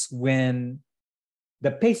is when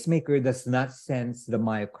the pacemaker does not sense the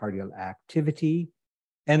myocardial activity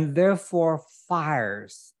and therefore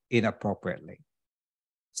fires inappropriately.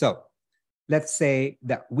 So let's say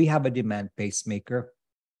that we have a demand pacemaker,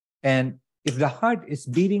 and if the heart is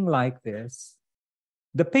beating like this,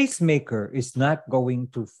 the pacemaker is not going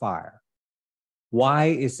to fire. Why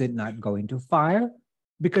is it not going to fire?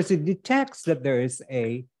 Because it detects that there is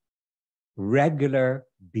a regular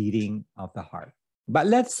beating of the heart. But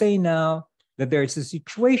let's say now that there is a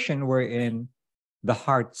situation wherein the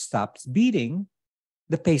heart stops beating,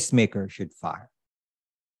 the pacemaker should fire.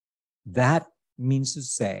 That means to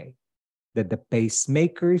say that the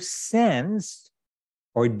pacemaker sensed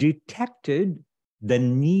or detected the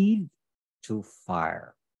need to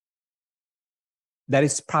fire. That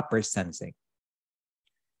is proper sensing.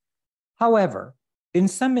 However, in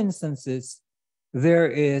some instances, there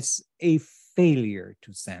is a failure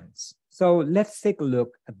to sense. So let's take a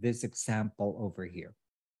look at this example over here.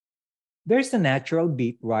 There's a natural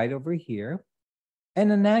beat right over here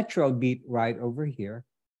and a natural beat right over here.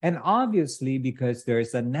 And obviously, because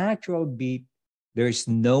there's a natural beat, there's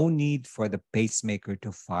no need for the pacemaker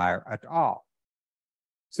to fire at all.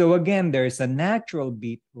 So again, there's a natural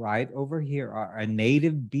beat right over here, or a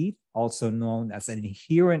native beat, also known as an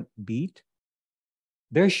inherent beat.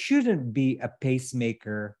 There shouldn't be a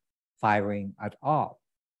pacemaker firing at all.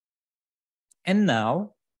 And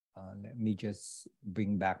now, let me just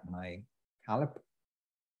bring back my caliper.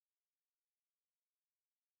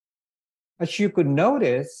 As you could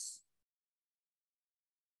notice,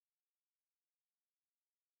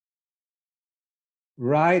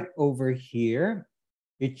 right over here,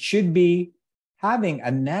 it should be having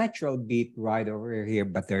a natural beat right over here,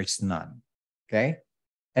 but there's none, okay?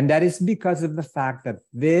 And that is because of the fact that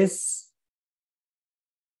this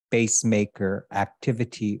pacemaker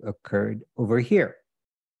activity occurred over here.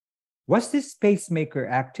 Was this pacemaker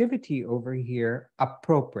activity over here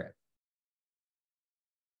appropriate?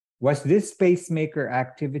 Was this pacemaker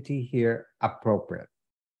activity here appropriate?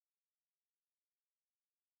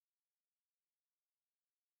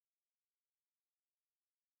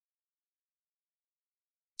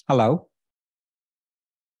 Hello?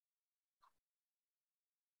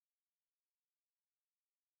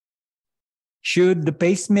 Should the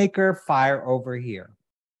pacemaker fire over here?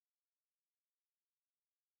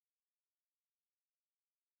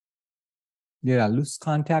 Did I lose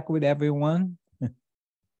contact with everyone?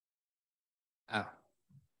 Oh.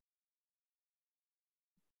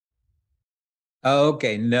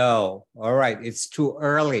 Okay, no. All right, it's too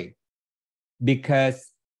early.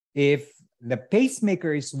 Because if the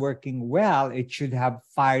pacemaker is working well, it should have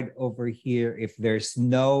fired over here if there's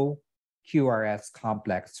no QRS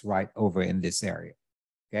complex right over in this area,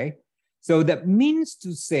 okay? So that means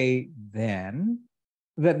to say then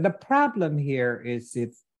that the problem here is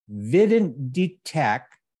it didn't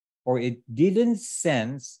detect or it didn't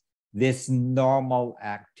sense this normal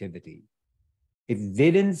activity. It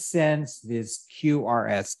didn't sense this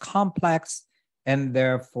QRS complex, and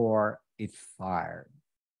therefore it fired.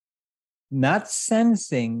 Not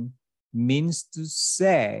sensing means to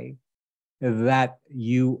say that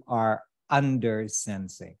you are under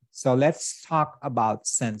sensing. So let's talk about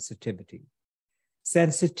sensitivity.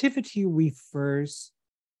 Sensitivity refers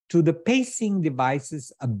to the pacing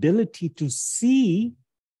device's ability to see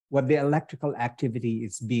what the electrical activity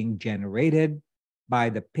is being generated by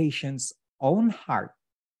the patient's own heart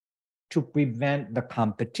to prevent the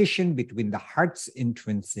competition between the heart's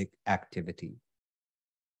intrinsic activity.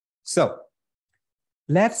 So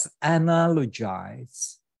let's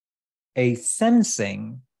analogize a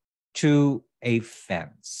sensing to a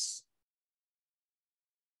fence.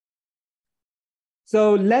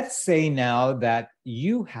 So let's say now that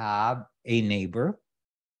you have a neighbor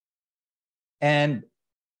and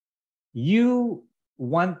you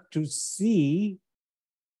want to see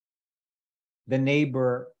the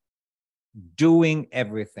neighbor doing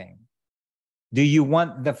everything. Do you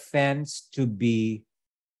want the fence to be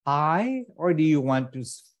high, or do you want to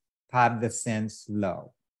have the fence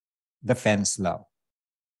low? The fence low.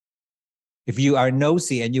 If you are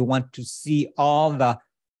nosy and you want to see all the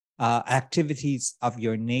activities of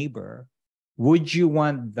your neighbor, would you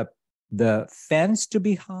want the fence to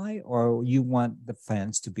be high, or you want the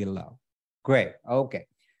fence to be low? Great. Okay.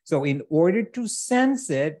 So in order to sense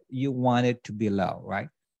it, you want it to be low, right?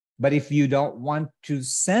 But if you don't want to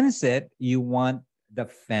sense it, you want the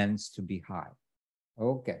fence to be high.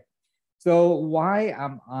 Okay. So why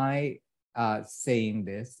am I saying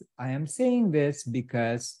this? I am saying this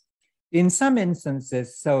because in some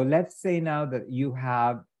instances, so let's say now that you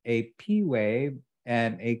have a P wave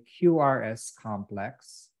and a QRS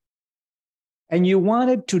complex, and you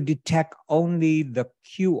wanted to detect only the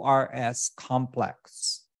QRS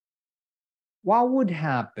complex. What would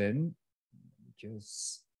happen?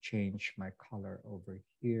 Just change my color over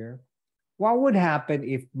here. What would happen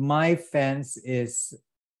if my fence is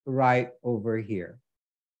right over here?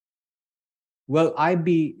 Will I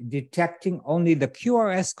be detecting only the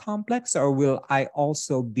QRS complex, or will I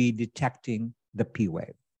also be detecting the P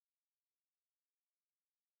wave?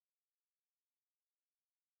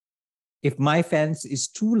 If my fence is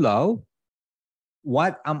too low,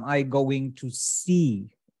 what am I going to see?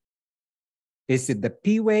 Is it the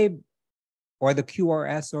P wave or the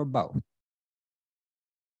QRS or both?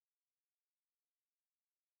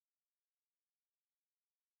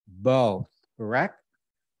 Both, correct?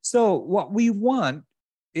 So what we want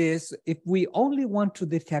is, if we only want to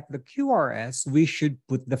detect the QRS, we should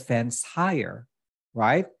put the fence higher,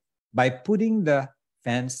 right? By putting the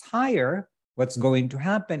fence higher, what's going to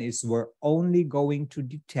happen is we're only going to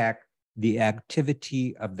detect the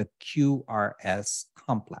activity of the QRS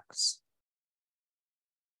complex,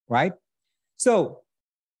 right? So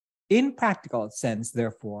in practical sense,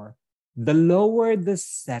 therefore, the lower the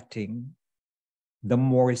setting, the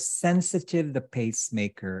more sensitive the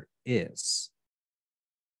pacemaker is.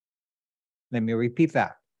 Let me repeat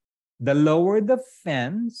that. The lower the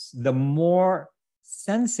fence, the more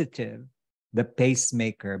sensitive the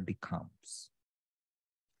pacemaker becomes.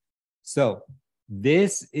 So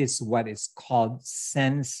this is what is called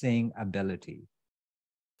sensing ability.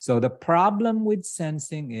 So the problem with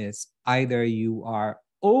sensing is either you are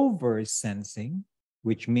over sensing,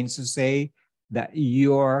 which means to say that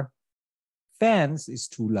your fence is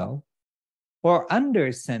too low, or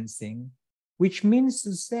under sensing, which means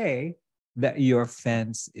to say that your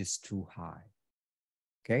fence is too high.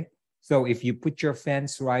 Okay? So if you put your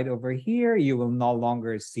fence right over here, you will no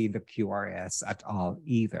longer see the QRS at all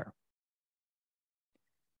either.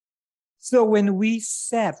 So when we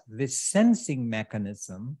set this sensing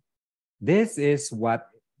mechanism, this is what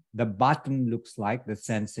the button looks like, the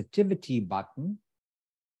sensitivity button.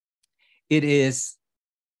 It is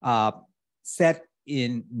set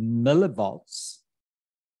in millivolts.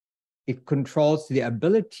 It controls the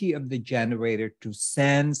ability of the generator to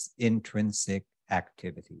sense intrinsic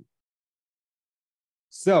activity.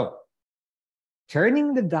 So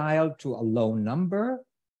turning the dial to a low number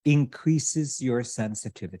increases your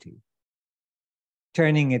sensitivity.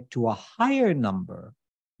 Turning it to a higher number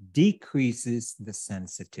decreases the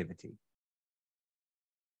sensitivity.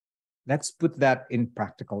 Let's put that in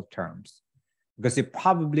practical terms, because it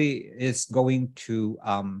probably is going to,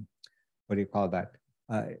 what do you call that?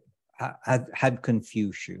 Had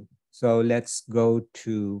confused you. So let's go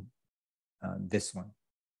to this one.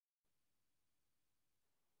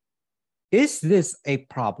 Is this a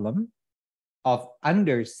problem of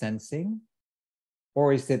undersensing,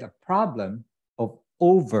 or is it a problem of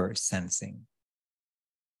oversensing?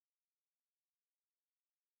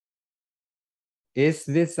 Is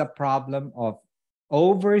this a problem of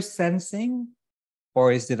oversensing,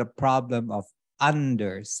 or is it a problem of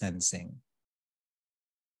undersensing?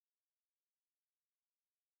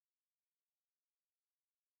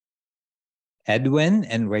 Edwin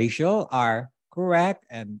and Rachel are correct,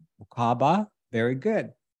 and Ukaba, very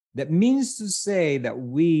good. That means to say that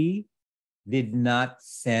we did not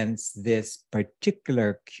sense this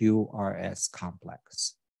particular QRS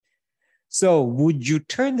complex. So would you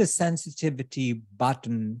turn the sensitivity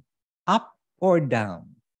button up or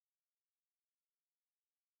down?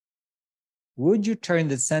 Would you turn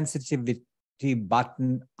the sensitivity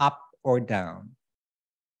button up or down?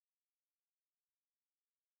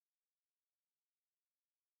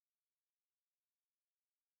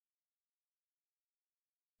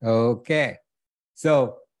 Okay,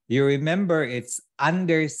 so you remember it's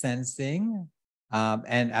under sensing.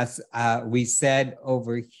 And as we said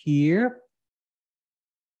over here,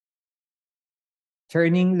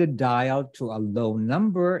 turning the dial to a low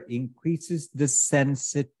number increases the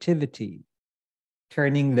sensitivity.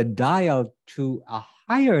 Turning the dial to a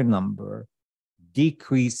higher number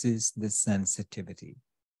decreases the sensitivity.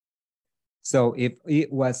 So if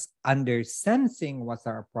it was under sensing was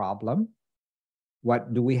our problem,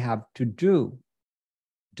 what do we have to do?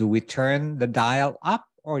 Do we turn the dial up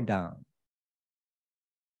or down?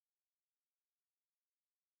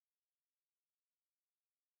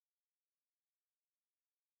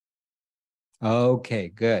 Okay,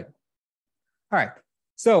 good. All right.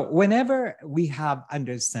 So whenever we have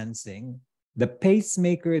under sensing, the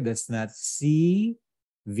pacemaker does not see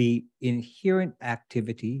the inherent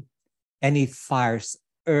activity and it fires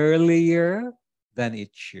earlier than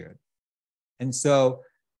it should. And so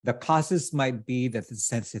the causes might be that the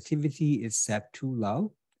sensitivity is set too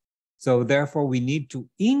low. So therefore, we need to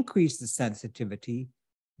increase the sensitivity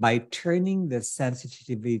by turning the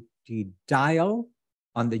sensitivity dial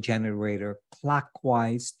on the generator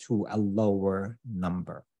clockwise to a lower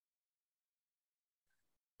number.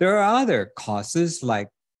 There are other causes like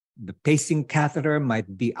the pacing catheter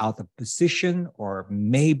might be out of position or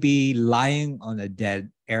maybe lying on a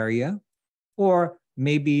dead area, or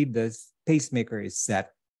maybe the pacemaker is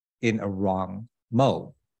set in a wrong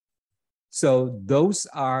mode. So those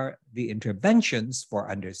are the interventions for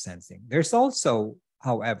undersensing. There's also,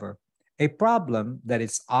 however, a problem that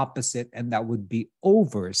is opposite, and that would be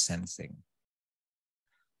oversensing.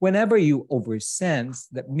 Whenever you oversense,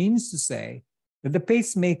 that means to say that the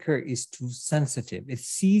pacemaker is too sensitive. It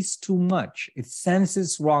sees too much. It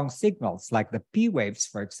senses wrong signals, like the P waves,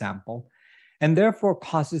 for example, and therefore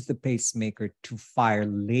causes the pacemaker to fire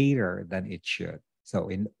later than it should. So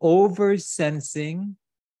in oversensing,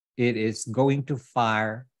 it is going to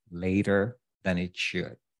fire later than it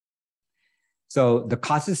should. So the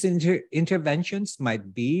causes interventions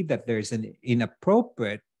might be that there's an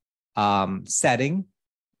inappropriate setting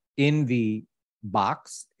in the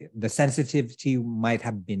box. The sensitivity might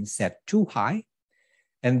have been set too high.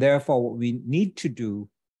 And therefore, what we need to do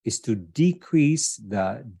is to decrease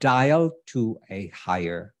the dial to a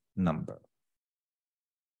higher number.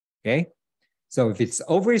 Okay? So if it's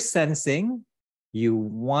oversensing, you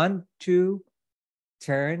want to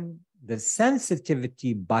turn the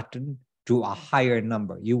sensitivity button to a higher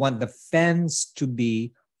number. You want the fence to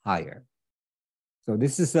be higher. So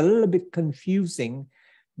this is a little bit confusing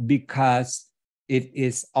because it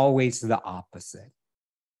is always the opposite.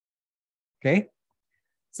 Okay?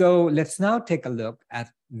 So let's now take a look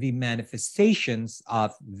at the manifestations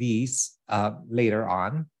of these later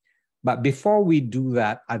on. But before we do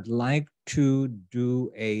that, I'd like to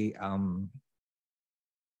do a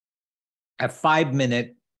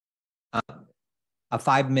 5-minute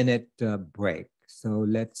break. So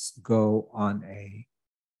let's go on a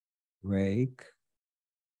break.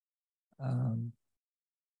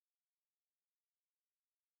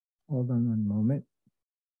 Hold on one moment.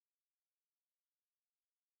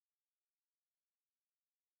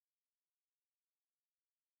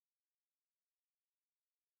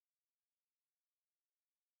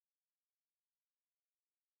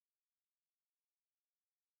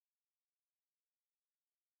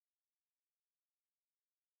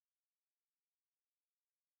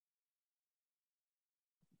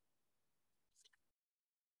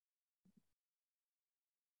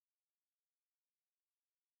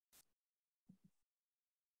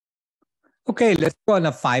 Okay, let's go on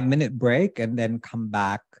a 5-minute break and then come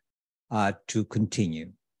back to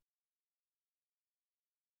continue.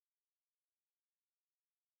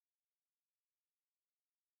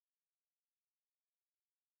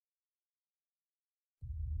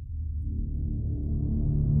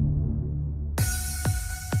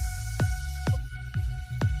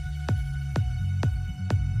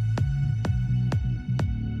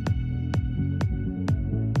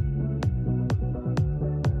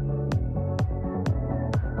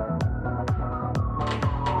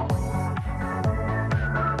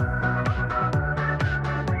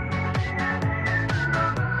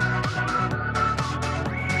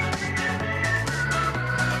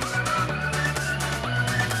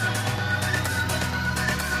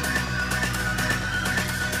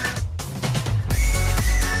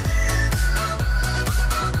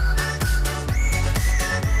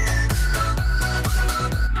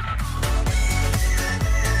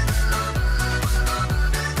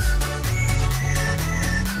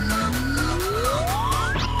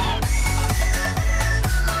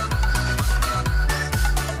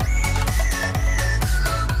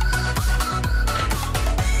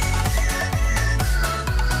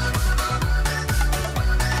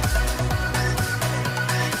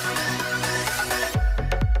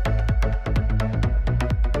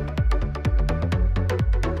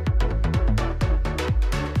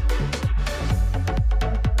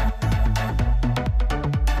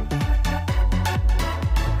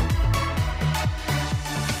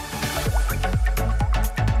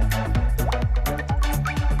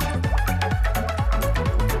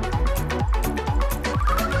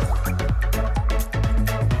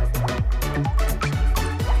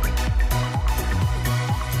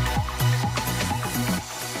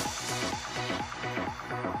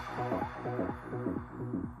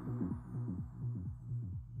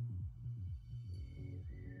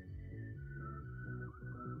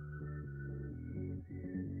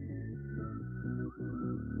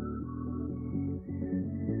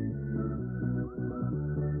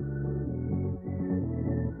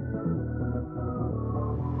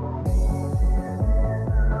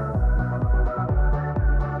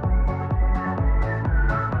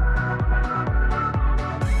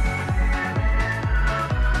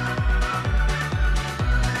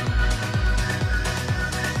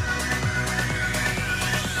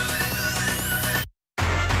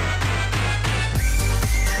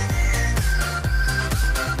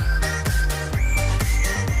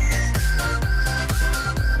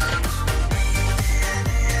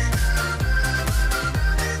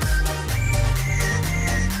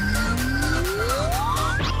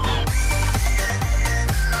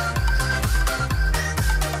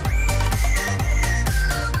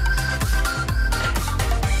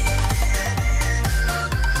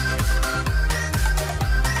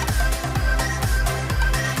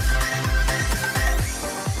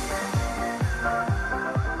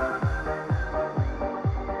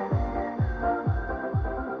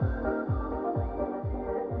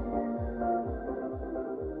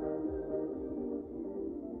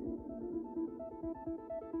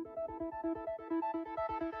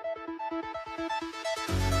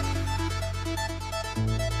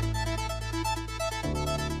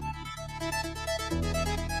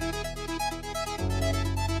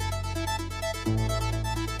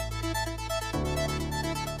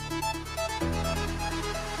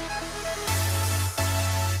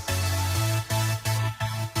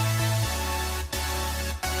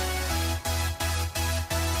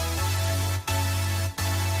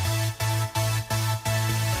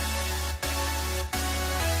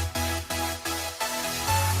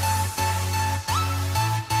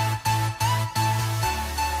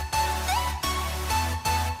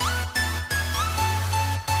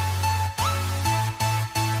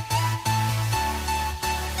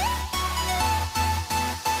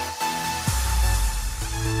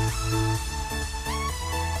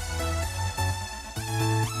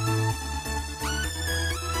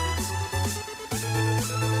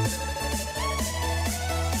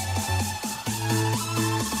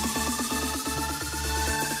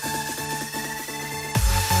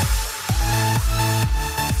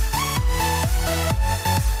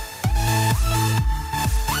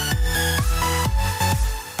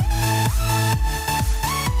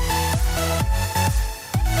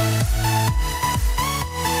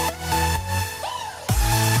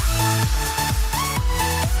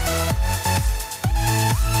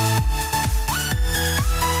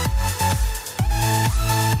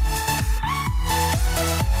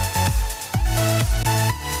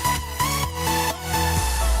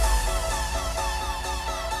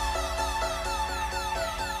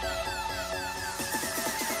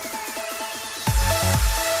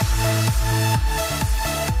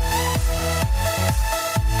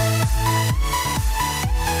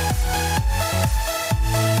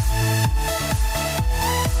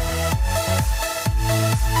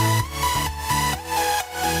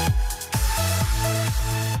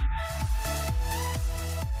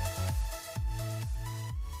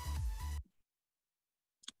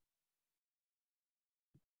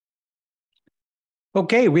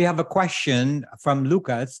 Okay, we have a question from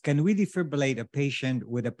Lucas. Can we defibrillate a patient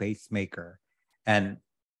with a pacemaker? And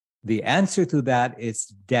the answer to that is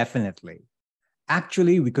definitely.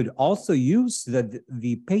 Actually, we could also use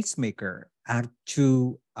the pacemaker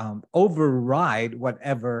to override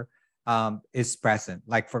whatever is present.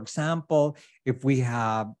 Like, for example, if we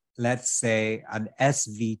have, let's say, an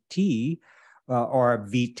SVT or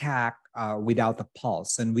VTAC without a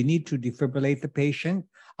pulse, and we need to defibrillate the patient,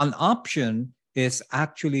 an option is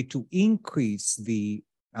actually to increase the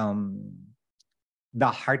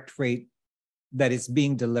heart rate that is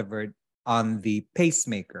being delivered on the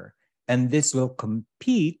pacemaker. And this will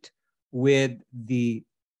compete with the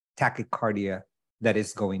tachycardia that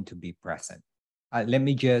is going to be present. Let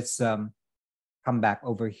me just come back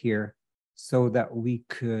over here so that we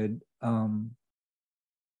could, hold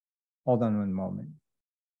on one moment.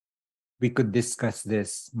 We could discuss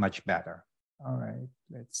this much better. All right,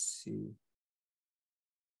 let's see.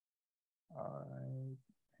 All right,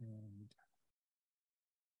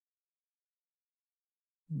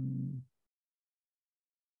 and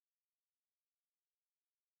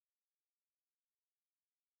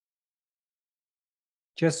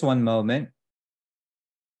just one moment.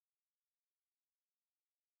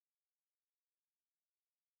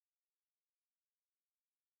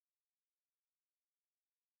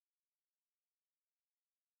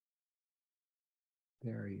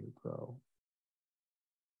 There you go.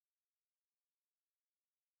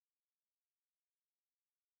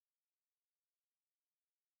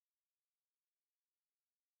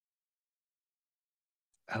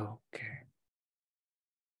 Okay.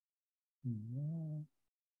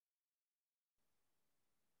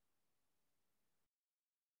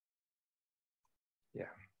 Yeah.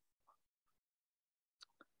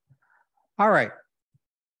 All right.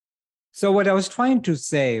 So what I was trying to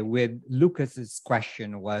say with Lucas's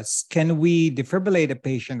question was, can we defibrillate a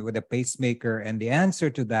patient with a pacemaker? And the answer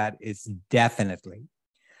to that is definitely.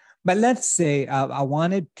 But let's say I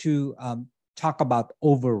wanted to talk about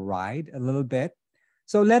override a little bit.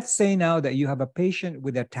 So let's say now that you have a patient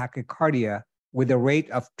with a tachycardia with a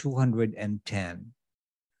rate of 210.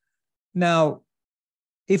 Now,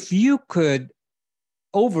 if you could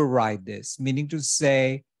override this, meaning to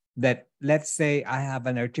say that, let's say I have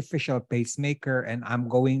an artificial pacemaker and I'm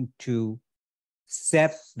going to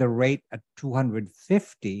set the rate at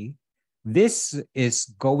 250, this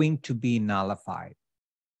is going to be nullified.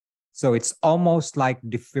 So it's almost like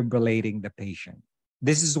defibrillating the patient.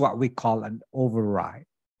 This is what we call an override.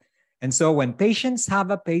 And so when patients have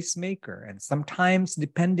a pacemaker, and sometimes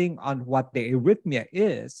depending on what the arrhythmia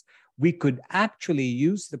is, we could actually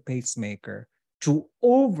use the pacemaker to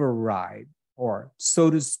override, or so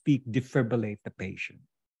to speak, defibrillate the patient.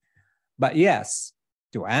 But yes,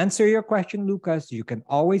 to answer your question, Lucas, you can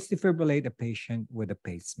always defibrillate a patient with a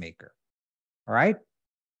pacemaker. All right?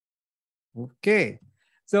 Okay.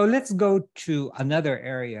 So let's go to another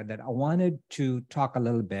area that I wanted to talk a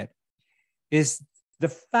little bit, is the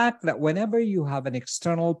fact that whenever you have an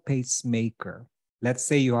external pacemaker, let's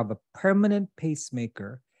say you have a permanent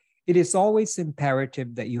pacemaker, it is always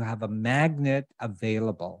imperative that you have a magnet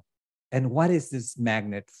available. And what is this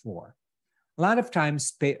magnet for? A lot of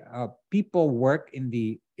times people work in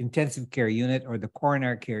the intensive care unit or the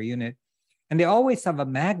coronary care unit, and they always have a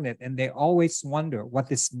magnet, and they always wonder what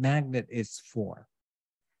this magnet is for.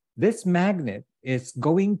 This magnet is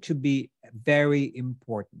going to be very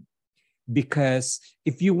important, because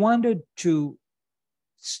if you wanted to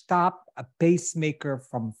stop a pacemaker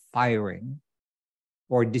from firing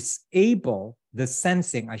or disable the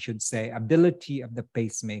sensing, I should say, ability of the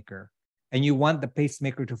pacemaker, and you want the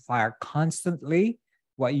pacemaker to fire constantly,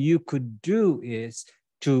 what you could do is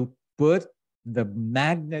to put the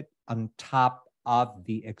magnet on top of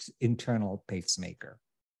the internal pacemaker.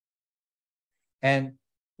 And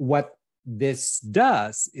what this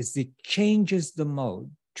does is it changes the mode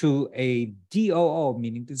to a DOO,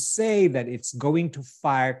 meaning to say that it's going to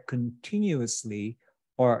fire continuously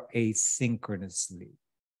or asynchronously.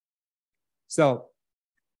 So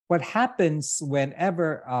what happens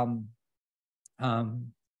whenever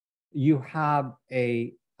you have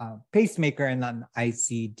a pacemaker and an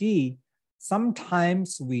ICD,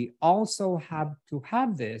 sometimes we also have to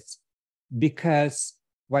have this, because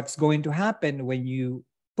what's going to happen when you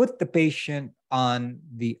put the patient on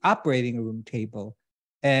the operating room table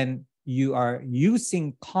and you are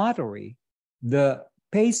using cautery, the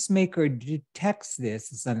pacemaker detects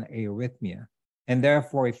this as an arrhythmia. And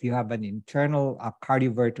therefore, if you have an internal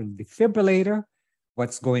cardioverter defibrillator,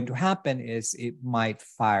 what's going to happen is it might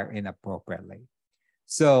fire inappropriately.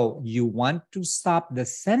 So you want to stop the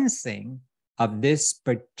sensing of this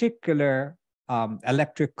particular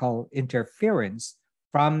electrical interference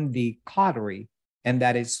from the cautery, and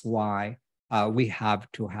that is why we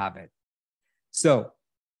have to have it. So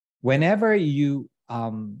whenever you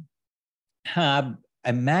have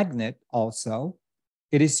a magnet also,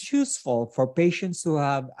 it is useful for patients who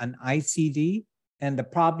have an ICD, and the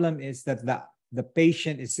problem is that the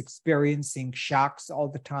patient is experiencing shocks all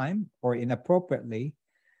the time or inappropriately.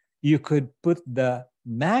 You could put the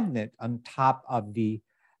magnet on top of the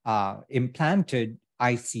implanted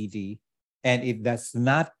ICD, and it does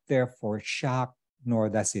not therefore shock, nor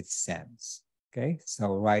does it sense. Okay,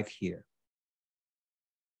 so right here.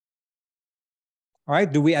 All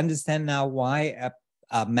right, do we understand now why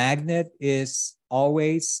a magnet is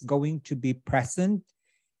always going to be present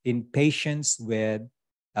in patients with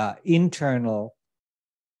internal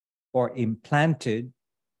or implanted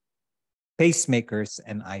pacemakers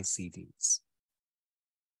and ICDs?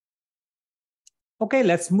 Okay,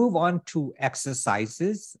 let's move on to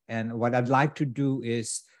exercises. And what I'd like to do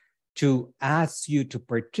is to ask you to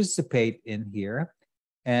participate in here.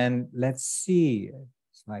 And let's see,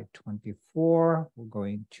 slide 24, we're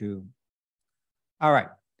going to, all right.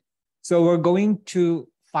 So we're going to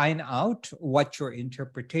find out what your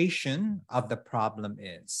interpretation of the problem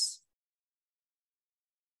is.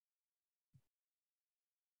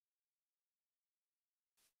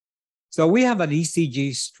 So we have an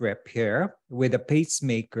ECG strip here with a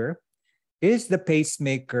pacemaker. Is the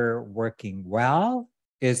pacemaker working well?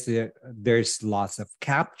 There's loss of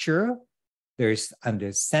capture? There's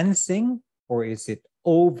under sensing, or is it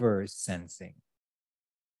over sensing?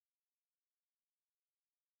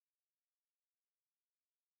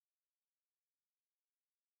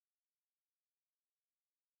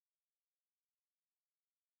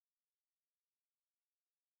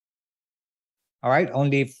 All right,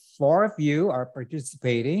 only 4 of you are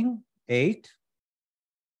participating, 8.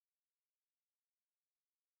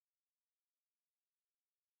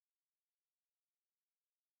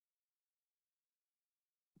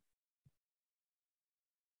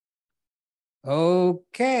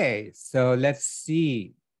 Okay, so let's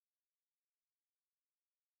see.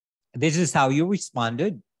 This is how you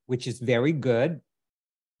responded, which is very good.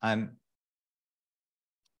 I'm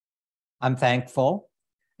thankful.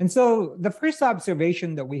 And so the first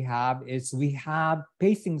observation that we have is we have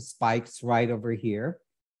pacing spikes right over here,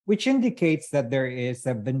 which indicates that there is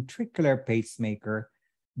a ventricular pacemaker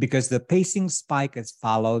because the pacing spike is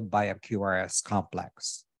followed by a QRS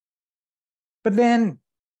complex. But then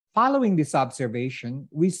following this observation,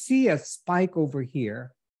 we see a spike over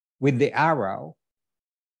here with the arrow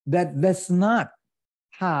that does not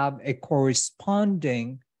have a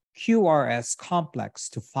corresponding QRS complex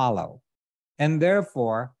to follow. And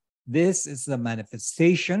therefore, this is the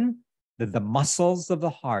manifestation that the muscles of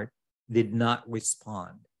the heart did not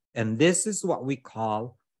respond. And this is what we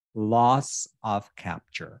call loss of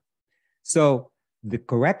capture. So the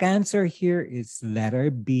correct answer here is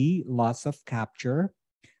letter B, loss of capture.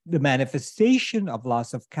 The manifestation of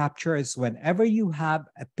loss of capture is whenever you have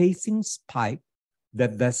a pacing spike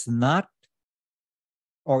that does not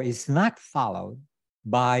or is not followed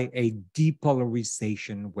by a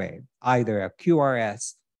depolarization wave, either a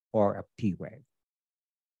QRS or a P wave.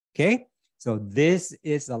 Okay, so this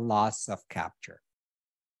is a loss of capture.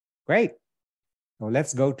 Great. So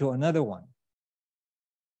let's go to another one.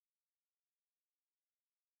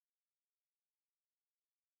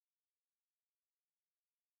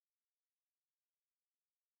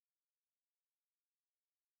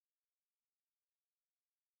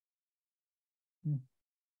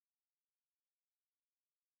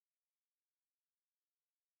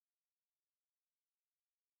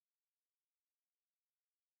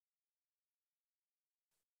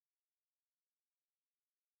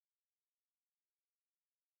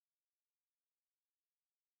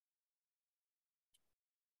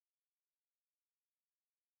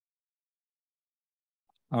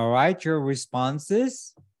 All right, your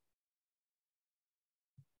responses.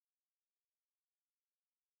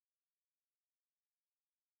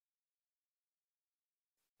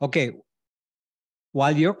 Okay,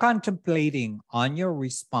 while you're contemplating on your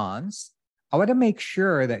response, I want to make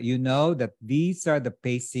sure that you know that these are the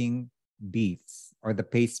pacing beats or the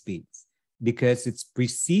pace beats because it's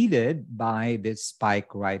preceded by this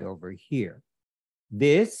spike right over here.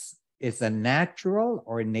 This is a natural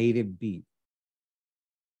or native beat.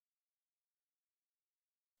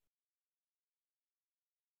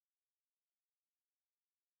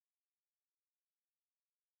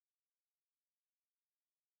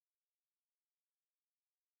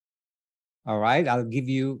 All right, I'll give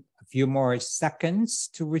you a few more seconds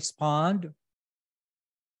to respond.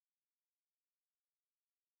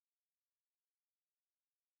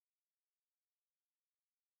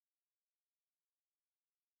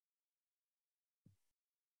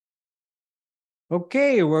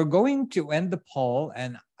 Okay, we're going to end the poll,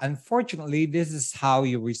 and unfortunately, this is how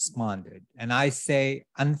you responded. And I say,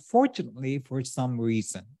 unfortunately, for some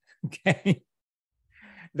reason, okay?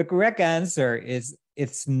 The correct answer is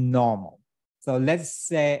it's normal. So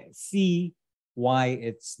let's see why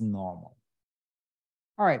it's normal.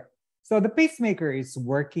 All right, so the pacemaker is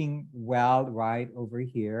working well right over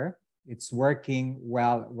here. It's working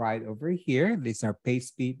well right over here. These are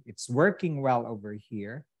pace beat. It's working well over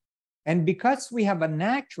here. And because we have a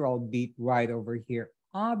natural beat right over here,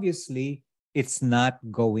 obviously it's not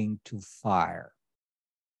going to fire.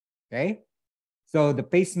 Okay? So the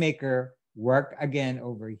pacemaker work again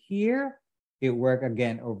over here. It work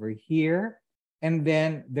again over here. And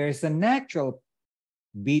then there's a natural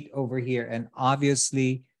beat over here. And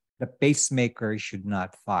obviously the pacemaker should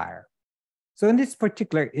not fire. So in this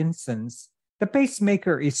particular instance, the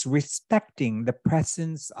pacemaker is respecting the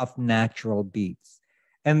presence of natural beats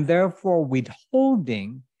and therefore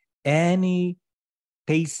withholding any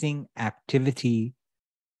pacing activity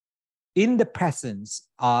in the presence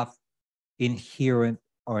of inherent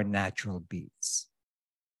or natural beats.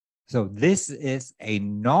 So this is a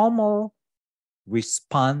normal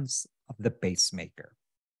response of the pacemaker.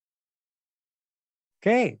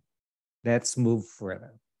 Okay, let's move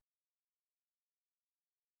further.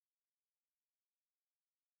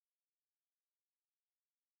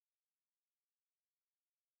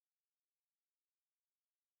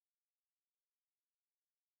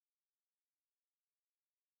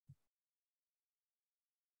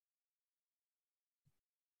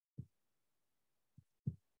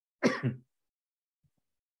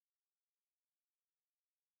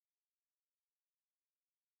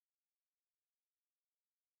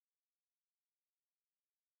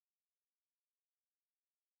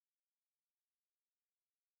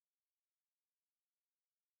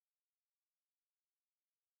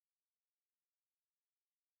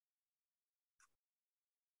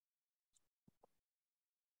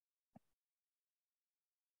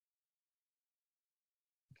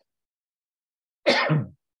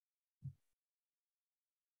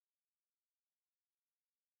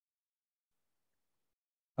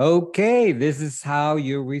 Okay, this is how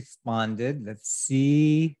you responded. Let's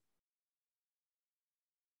see.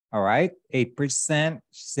 All right, 8%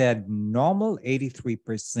 said normal,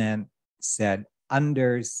 83% said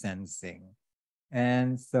under sensing.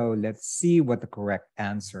 And so let's see what the correct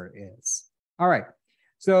answer is. All right,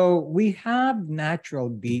 so we have natural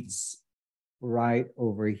beats right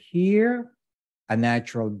over here, a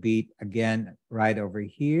natural beat again right over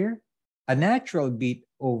here, a natural beat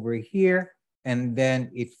over here, and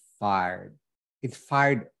then it fired. It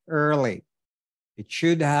fired early. It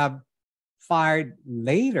should have fired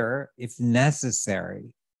later if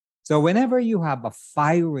necessary. So whenever you have a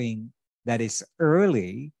firing that is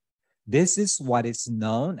early, this is what is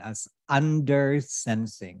known as under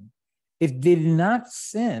sensing. It did not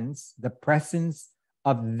sense the presence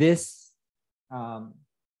of this. My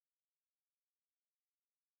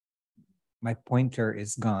pointer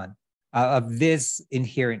is gone. Of this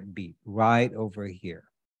inherent beat right over here.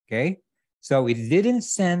 Okay, so it didn't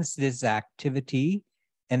sense this activity,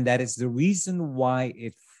 and that is the reason why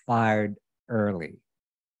it fired early.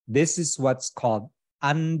 This is what's called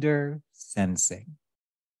under sensing.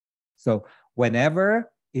 So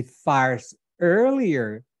whenever it fires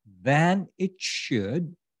earlier than it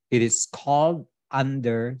should, it is called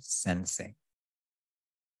under sensing.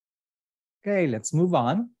 Okay, let's move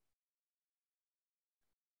on.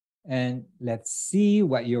 And let's see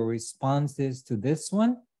what your response is to this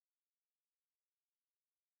one.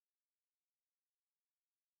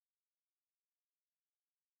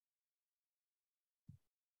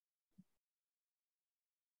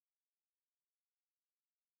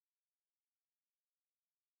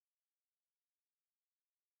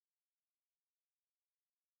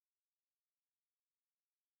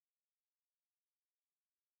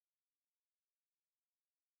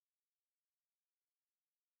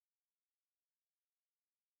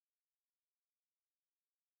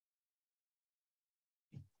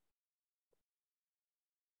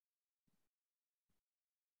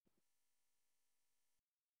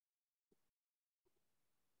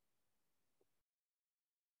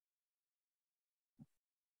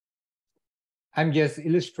 I'm just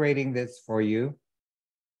illustrating this for you.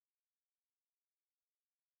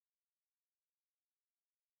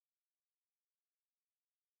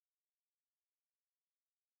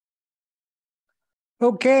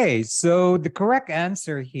 Okay, so the correct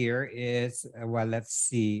answer here is, well, let's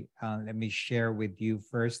see. Let me share with you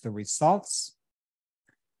first the results.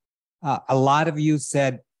 A lot of you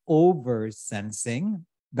said over sensing.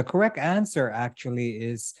 The correct answer actually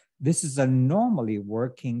is this is a normally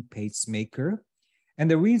working pacemaker. And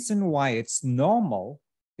the reason why it's normal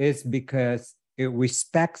is because it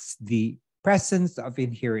respects the presence of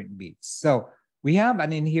inherent beats. So we have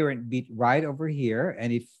an inherent beat right over here,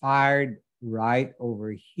 and it fired right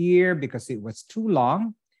over here because it was too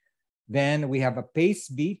long. Then we have a pace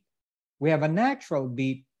beat. We have a natural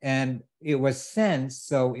beat, and it was sensed,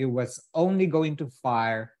 so it was only going to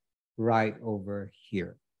fire right over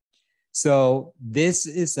here. So this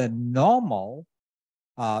is a normal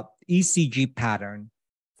ECG pattern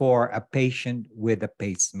for a patient with a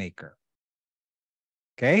pacemaker.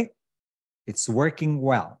 Okay, it's working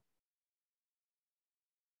well.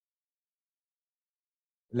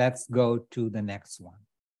 Let's go to the next one.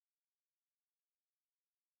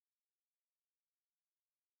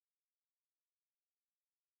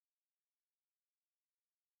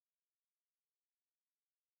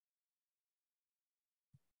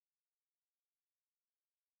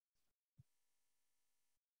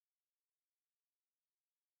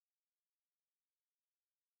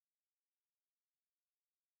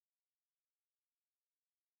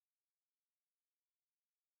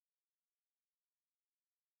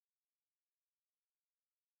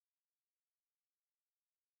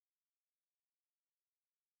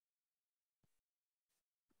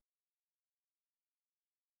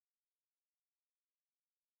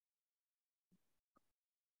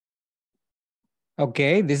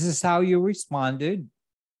 Okay, this is how you responded.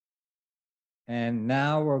 And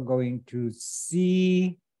now we're going to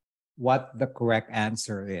see what the correct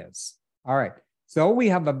answer is. All right, so we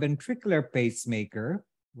have a ventricular pacemaker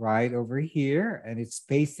right over here, and it's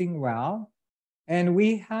pacing well. And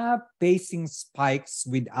we have pacing spikes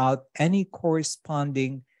without any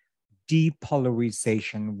corresponding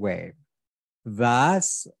depolarization wave.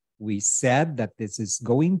 Thus, we said that this is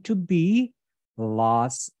going to be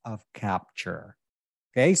loss of capture.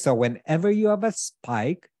 Okay, so whenever you have a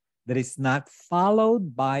spike that is not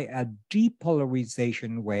followed by a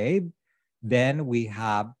depolarization wave, then we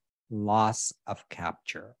have loss of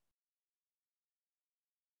capture.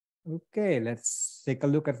 Okay, let's take a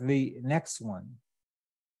look at the next one.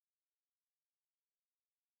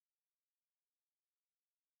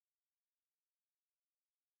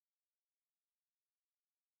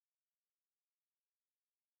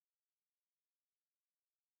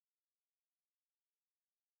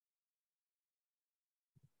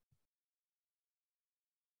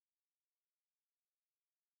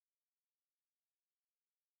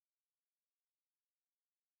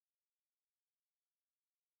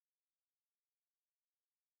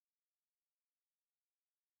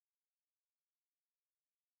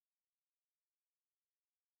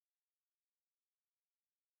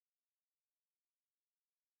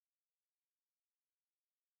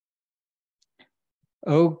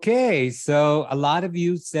 Okay, so a lot of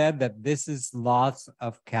you said that this is loss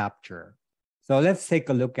of capture. So let's take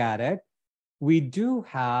a look at it. We do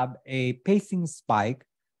have a pacing spike,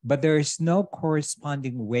 but there is no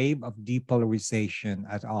corresponding wave of depolarization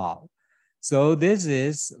at all. So this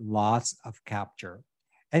is loss of capture.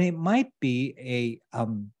 And it might be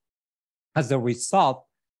as a result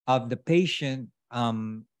of the patient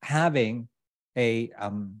having a,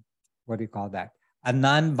 what do you call that? A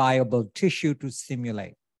non-viable tissue to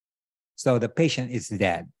stimulate. So the patient is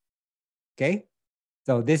dead, okay?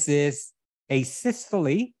 So this is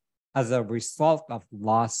asystole as a result of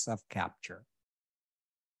loss of capture.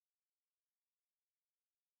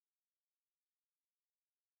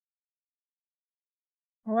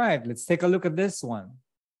 All right, let's take a look at this one.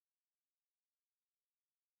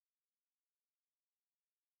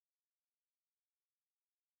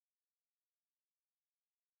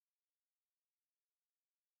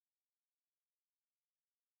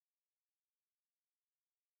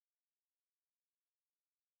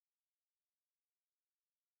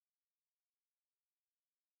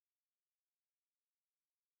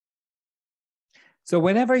 So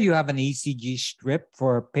whenever you have an ECG strip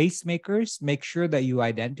for pacemakers, make sure that you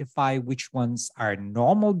identify which ones are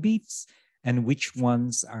normal beats and which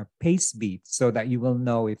ones are pace beats so that you will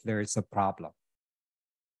know if there is a problem.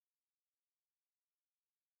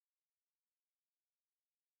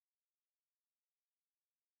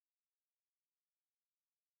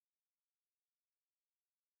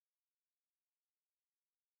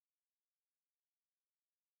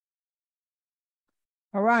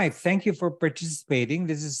 All right, thank you for participating.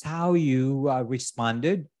 This is how you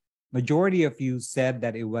responded. Majority of you said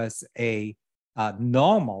that it was a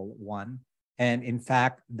normal one. And in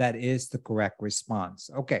fact, that is the correct response.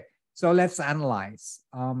 Okay, so let's analyze.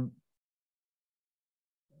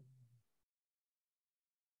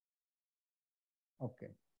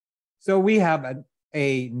 Okay, so we have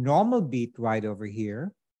a normal beat right over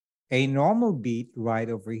here, a normal beat right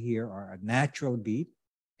over here, or a natural beat,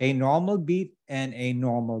 a normal beat, and a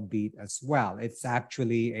normal beat as well. It's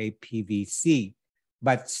actually a PVC,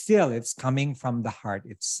 but still it's coming from the heart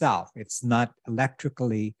itself. It's not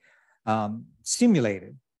electrically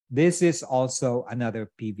stimulated. This is also another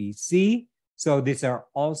PVC. So these are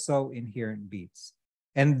also inherent beats.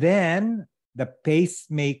 And then the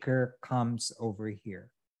pacemaker comes over here.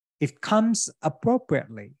 It comes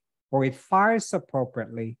appropriately, or it fires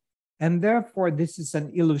appropriately. And therefore, this is an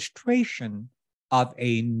illustration of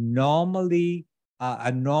a normally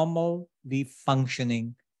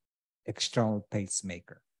functioning external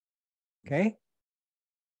pacemaker. Okay?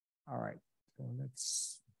 All right. So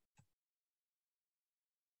let's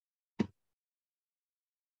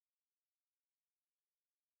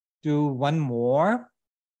do one more.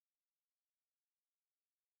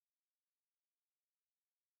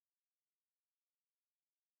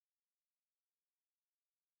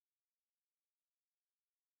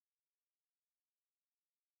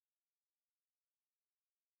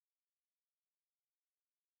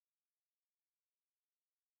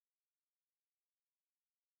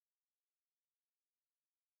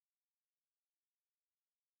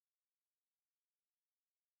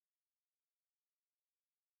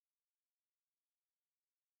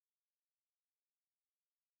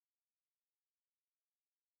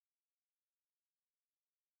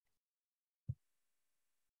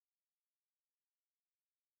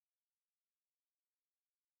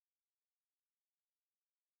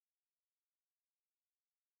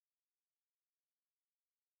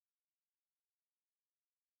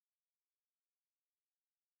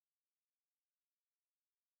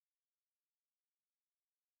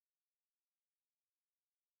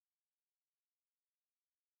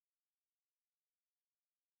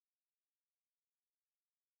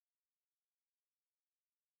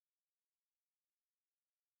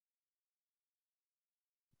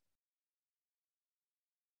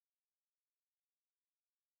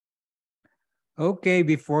 Okay,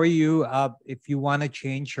 before you, if you want to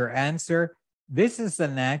change your answer, this is a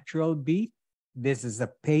natural beat. This is a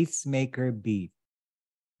pacemaker beat.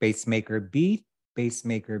 Pacemaker beat,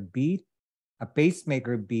 pacemaker beat, a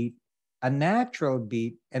pacemaker beat, a natural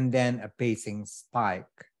beat, and then a pacing spike.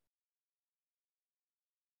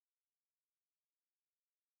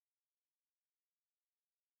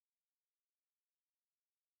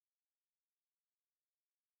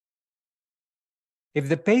 If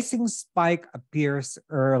the pacing spike appears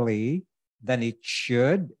early than it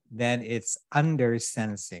should, then it's under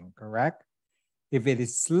sensing, correct? If it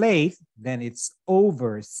is late, then it's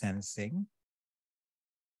over sensing.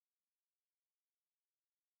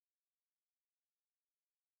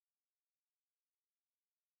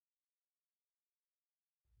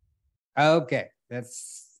 Okay,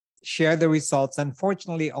 let's share the results.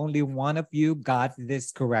 Unfortunately, only one of you got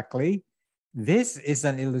this correctly. This is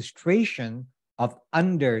an illustration of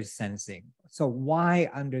undersensing. So why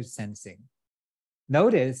undersensing?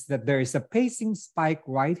 Notice that there is a pacing spike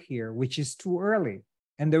right here, which is too early.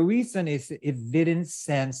 And the reason is it didn't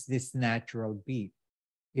sense this natural beat.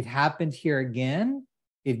 It happened here again.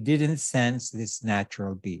 It didn't sense this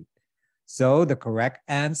natural beat. So the correct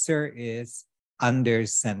answer is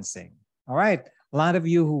undersensing. All right. A lot of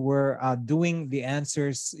you who were doing the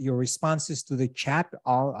answers, your responses to the chat,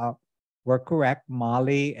 all were correct.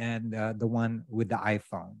 Molly and the one with the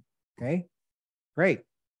iPhone. Okay, great.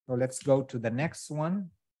 So let's go to the next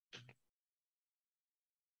one.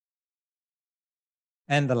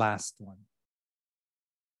 And the last one.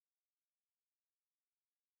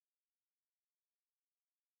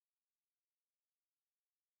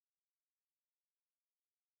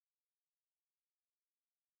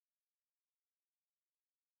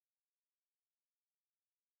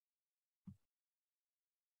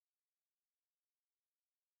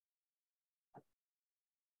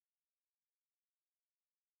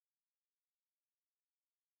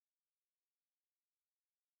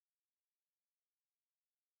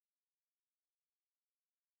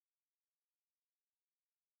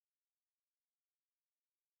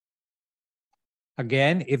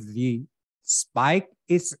 Again, if the spike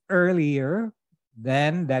is earlier,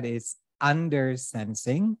 then that is under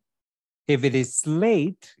sensing. If it is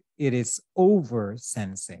late, it is over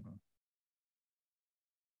sensing.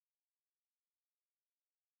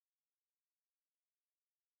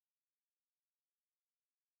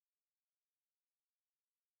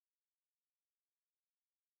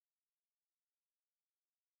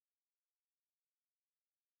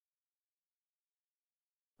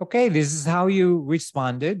 Okay, this is how you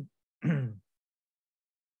responded. And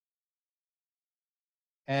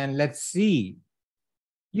let's see.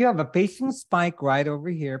 You have a pacing spike right over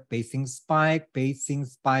here, pacing spike, pacing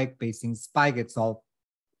spike, pacing spike. It's all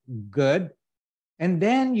good. And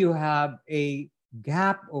then you have a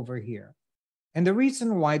gap over here. And the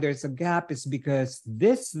reason why there's a gap is because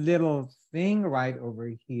this little thing right over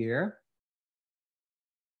here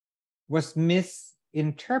was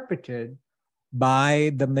misinterpreted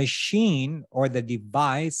by the machine or the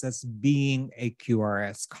device as being a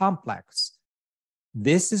QRS complex.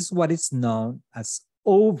 This is what is known as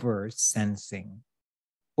oversensing.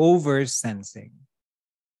 Oversensing.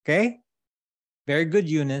 Okay? Very good,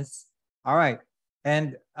 Eunice. All right.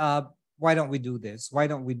 And why don't we do this? Why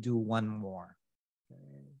don't we do one more? Okay.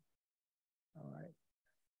 All right.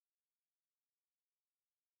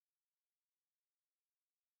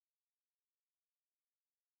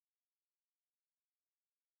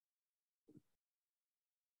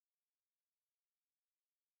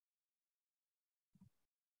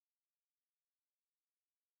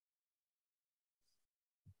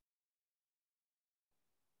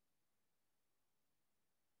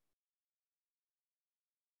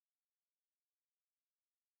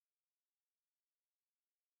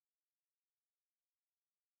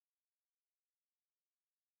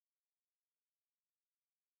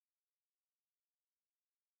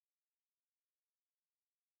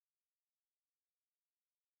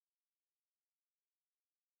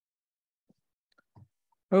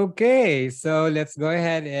 Okay, so let's go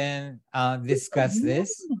ahead and discuss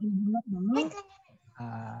this. Let's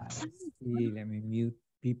see, let me mute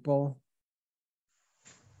people.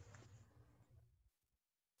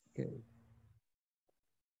 Okay.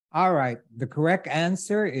 All right, the correct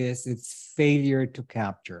answer is it's failure to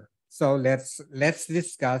capture. So let's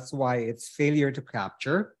discuss why it's failure to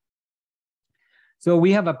capture. So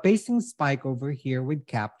we have a pacing spike over here with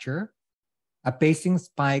capture, a pacing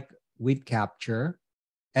spike with capture,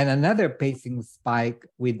 and another pacing spike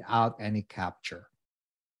without any capture.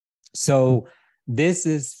 So this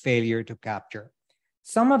is failure to capture.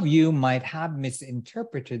 Some of you might have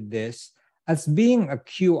misinterpreted this as being a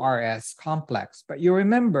QRS complex, but you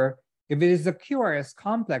remember, if it is a QRS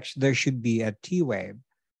complex, there should be a T wave.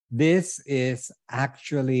 This is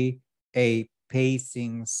actually a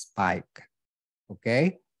pacing spike,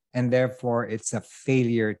 okay? And therefore, it's a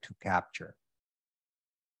failure to capture.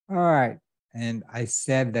 All right, and I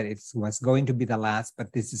said that it was going to be the last,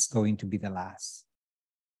 but this is going to be the last.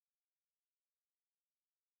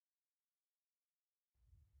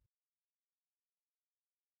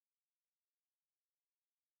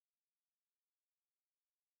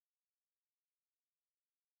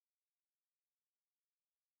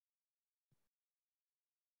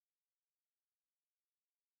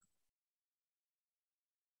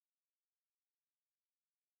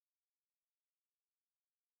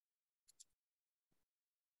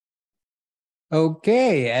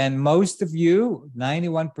 Okay, and most of you,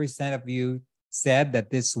 91% of you said that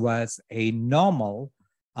this was a normal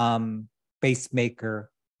pacemaker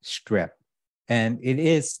strip, and it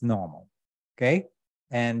is normal, okay?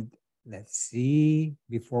 And let's see,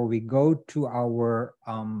 before we go to our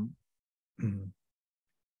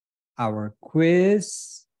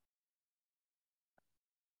quiz.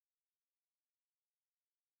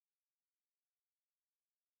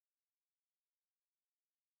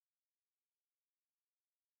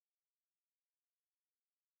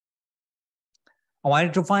 I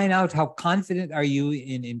wanted to find out how confident are you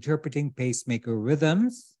in interpreting pacemaker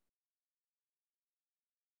rhythms?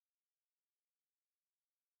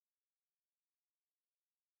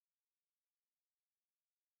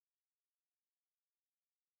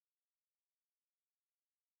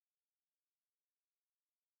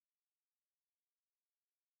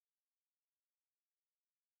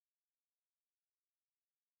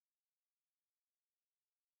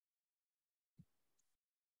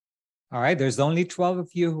 All right, there's only 12 of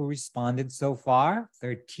you who responded so far,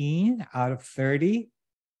 13 out of 30.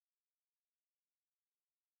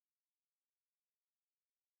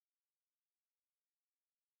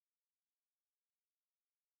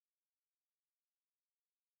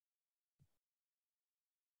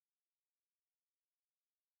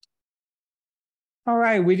 All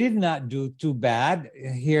right, we did not do too bad.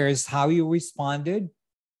 Here's how you responded.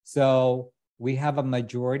 So we have a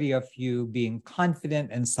majority of you being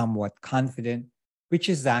confident and somewhat confident, which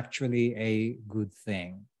is actually a good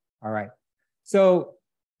thing. All right. So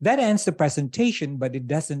that ends the presentation, but it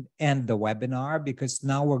doesn't end the webinar because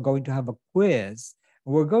now we're going to have a quiz.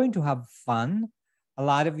 We're going to have fun. A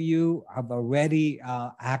lot of you have already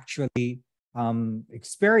actually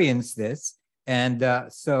experienced this. And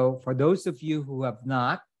so for those of you who have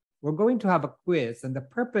not, we're going to have a quiz. And the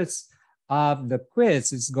purpose of the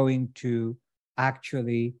quiz is going to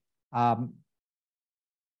actually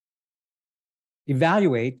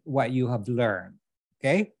evaluate what you have learned,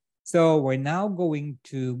 okay? So we're now going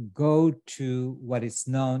to go to what is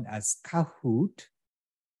known as Kahoot,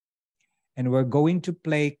 and we're going to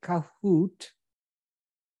play Kahoot.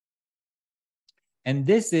 And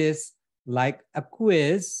this is like a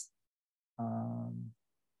quiz. Hold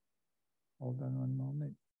on one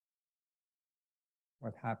moment.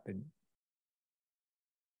 What happened?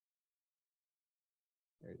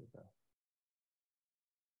 There you go.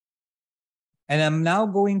 And I'm now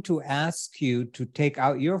going to ask you to take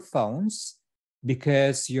out your phones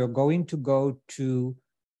because you're going to go to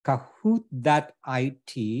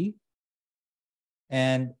kahoot.it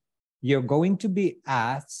and you're going to be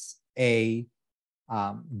asked a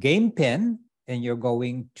game pin and you're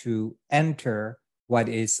going to enter what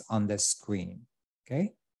is on the screen,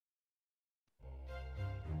 okay?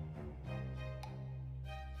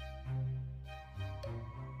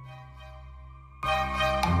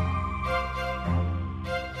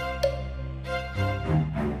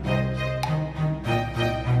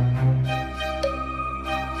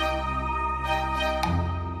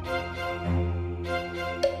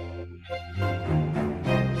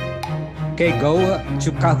 Okay, go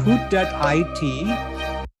to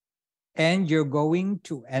kahoot.it and you're going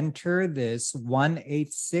to enter this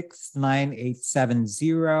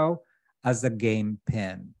 1869870 as a game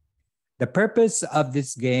pin. The purpose of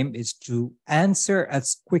this game is to answer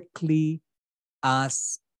as quickly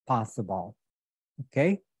as possible,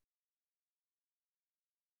 okay?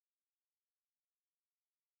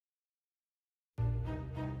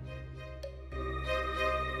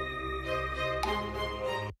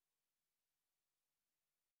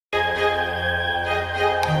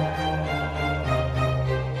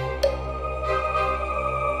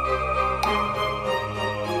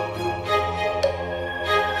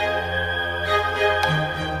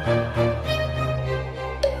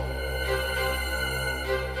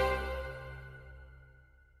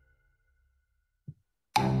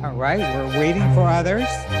 All right, we're waiting for others.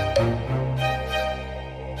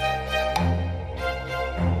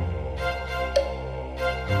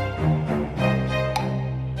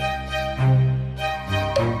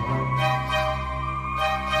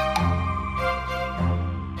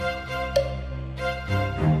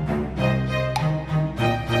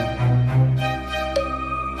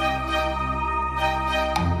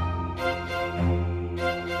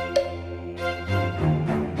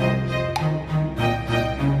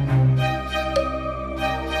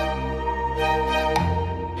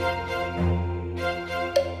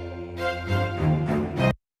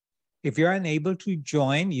 If you're unable to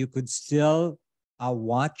join, you could still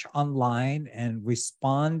watch online and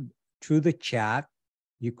respond through the chat.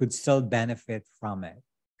 You could still benefit from it,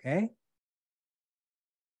 okay?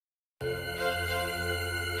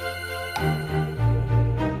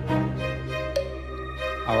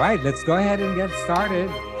 All right, let's go ahead and get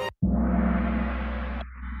started.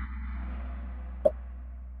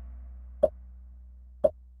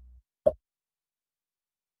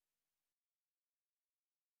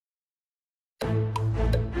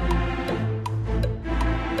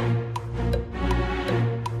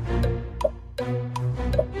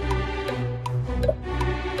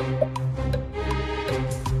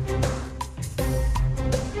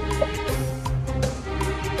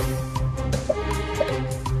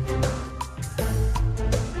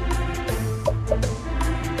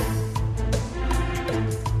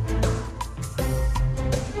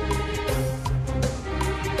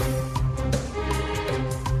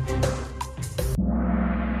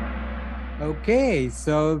 Okay,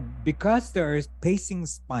 so because there are pacing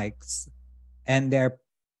spikes and they're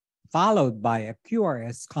followed by a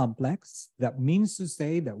QRS complex, that means to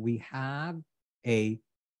say that we have a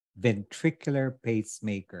ventricular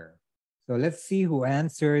pacemaker. So let's see who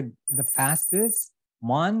answered the fastest.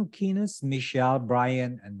 Mon, Keenus, Michelle,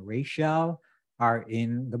 Brian, and Rachel are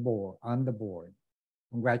on the board.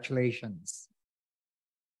 Congratulations.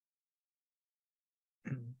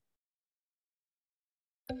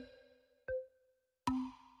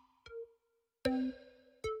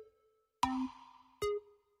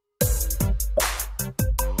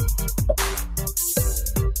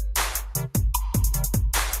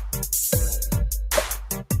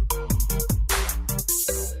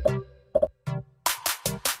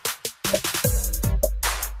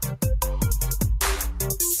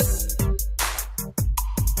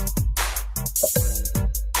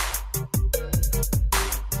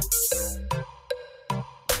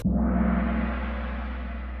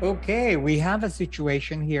 Okay, we have a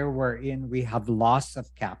situation here wherein we have loss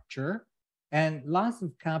of capture, and loss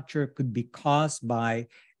of capture could be caused by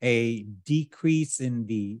a decrease in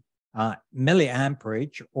the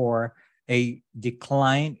milliamperage or a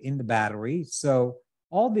decline in the battery. So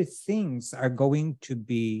all these things are going to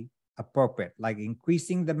be appropriate, like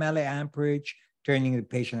increasing the milliamperage, turning the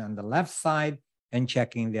patient on the left side, and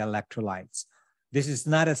checking the electrolytes. This is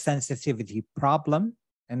not a sensitivity problem,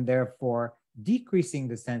 and therefore decreasing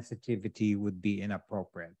the sensitivity would be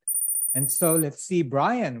inappropriate. And so let's see,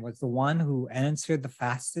 Brian was the one who answered the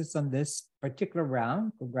fastest on this particular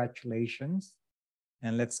round. Congratulations.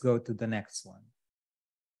 And let's go to the next one.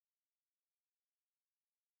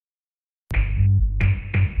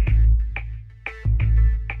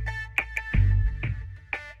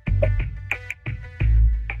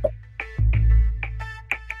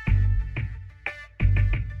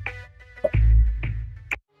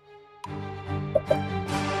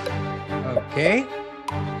 Okay.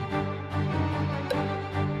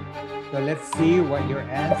 So let's see what your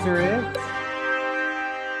answer is.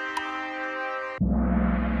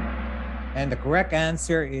 And the correct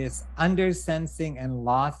answer is undersensing and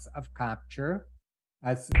loss of capture.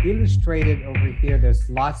 As illustrated over here, there's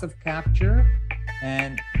loss of capture.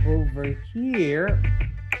 And over here,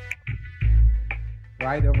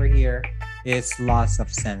 right over here, is loss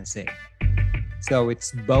of sensing. So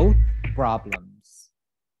it's both problems.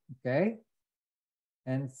 Okay?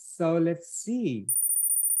 And so let's see.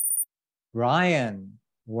 Ryan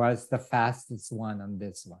was the fastest one on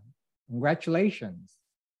this one. Congratulations.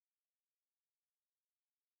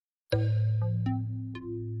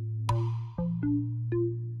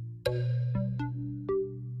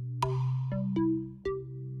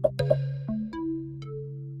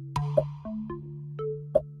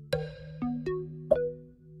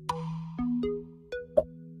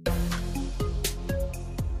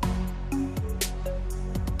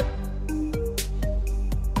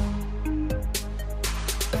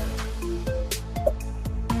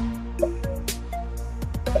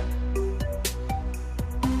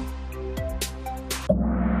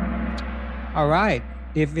 All right.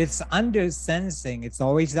 If it's under sensing, it's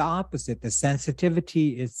always the opposite. The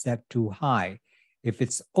sensitivity is set too high. If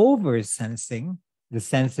it's over sensing, the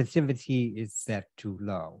sensitivity is set too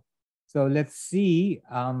low. So let's see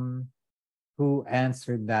who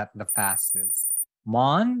answered that the fastest.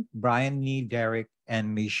 Mon, Brian, Nee, Derek,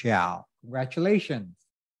 and Michelle. Congratulations.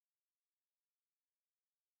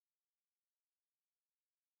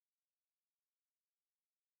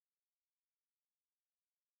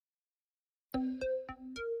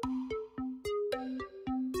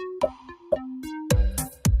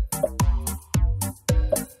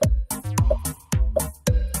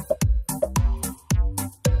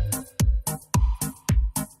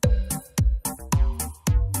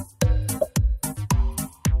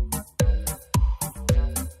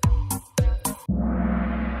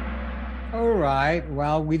 All right.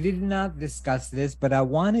 Well, we did not discuss this, but I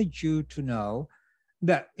wanted you to know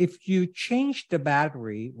that if you change the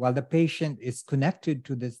battery while the patient is connected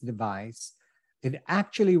to this device, it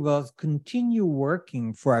actually will continue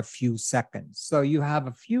working for a few seconds. So you have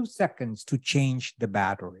a few seconds to change the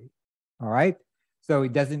battery. All right. So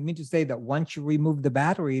it doesn't mean to say that once you remove the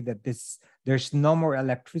battery that there's no more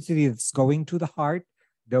electricity that's going to the heart.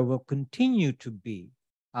 There will continue to be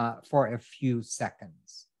for a few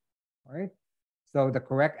seconds. All right. So the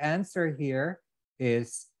correct answer here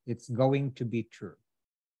is it's going to be true.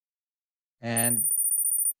 And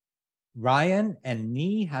Ryan and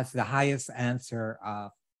Nee has the highest answer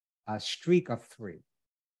of a streak of 3.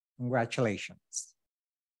 Congratulations.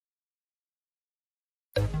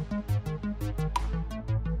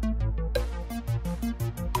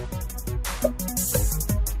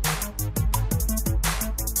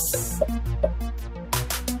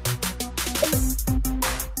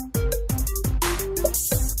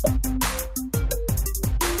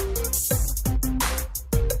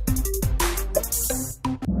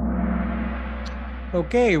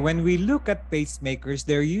 Okay, when we look at pacemakers,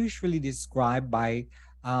 they're usually described by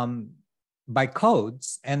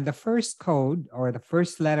codes. And the first code or the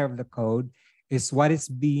first letter of the code is what is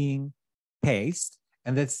being paced.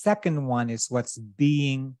 And the second one is what's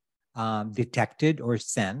being detected or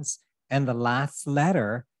sensed. And the last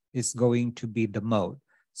letter is going to be the mode.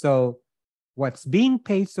 So what's being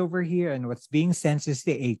paced over here and what's being sensed is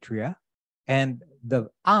the atria. And the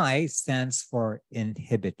I stands for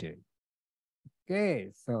inhibited. Okay,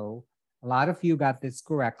 so a lot of you got this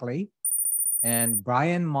correctly. And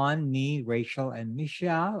Brian, Mon, Nee, Rachel, and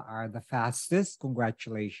Michelle are the fastest.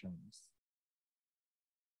 Congratulations.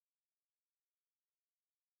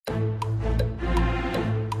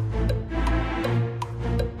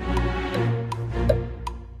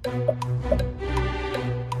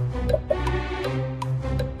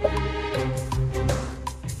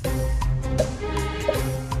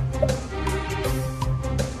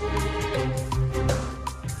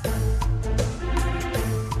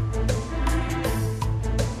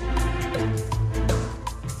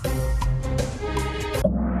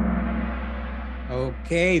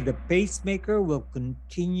 Okay, the pacemaker will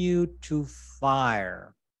continue to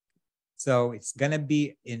fire. So it's going to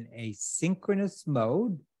be in a synchronous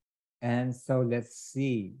mode. And so let's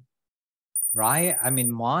see.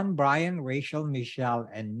 Mon, Brian, Rachel, Michelle,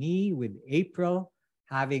 and me with April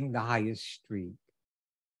having the highest streak.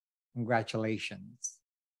 Congratulations.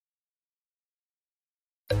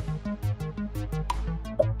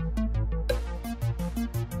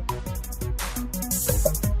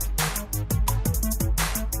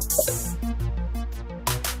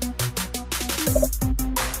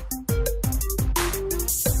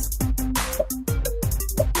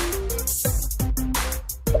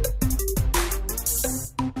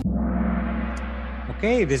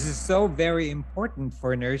 Okay, this is so very important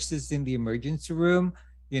for nurses in the emergency room.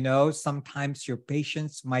 You know, sometimes your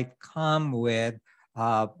patients might come with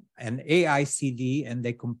an AICD and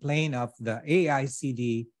they complain of the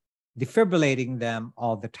AICD defibrillating them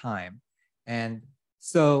all the time. And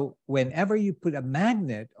so whenever you put a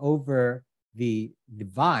magnet over the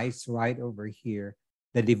device right over here,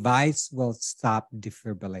 the device will stop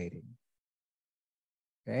defibrillating.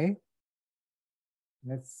 Okay,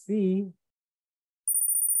 let's see.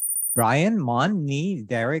 Brian, Mon, Nee,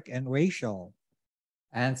 Derek, and Rachel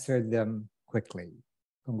answered them quickly.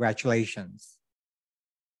 Congratulations.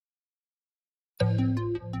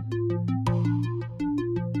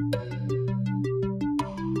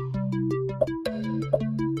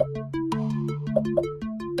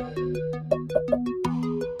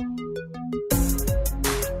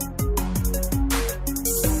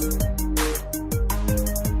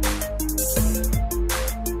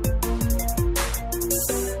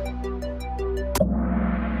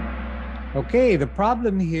 Okay, the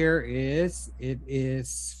problem here is it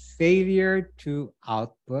is failure to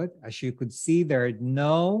output. As you could see, there are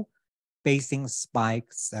no pacing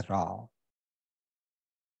spikes at all.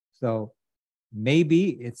 So maybe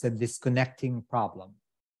it's a disconnecting problem.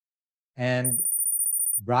 And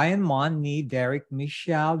Brian, Mon, Nee, Derek,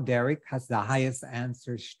 Michelle. Derek has the highest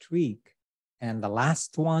answer streak. And the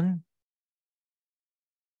last one.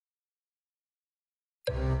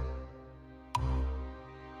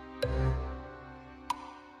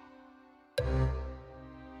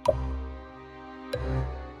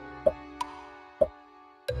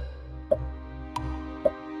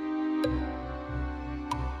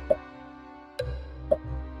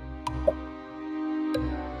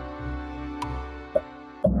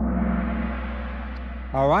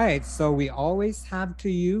 All right, so we always have to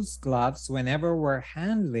use gloves whenever we're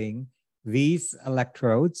handling these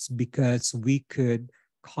electrodes because we could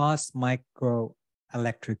cause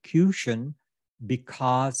microelectrocution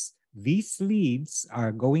because these leads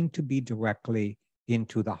are going to be directly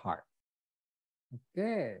into the heart.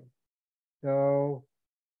 Okay, so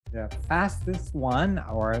the fastest one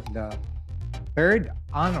or the third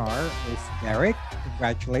honor is Derek.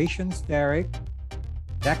 Congratulations, Derek.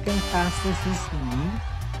 Second fastest is me.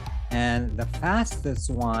 And the fastest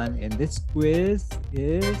one in this quiz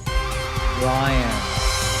is Brian.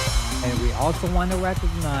 And we also want to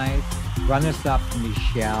recognize runners-up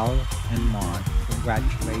Michelle and Mon.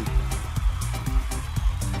 Congratulations.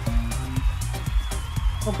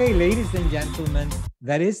 Okay, ladies and gentlemen,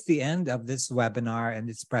 that is the end of this webinar and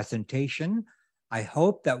this presentation. I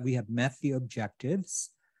hope that we have met the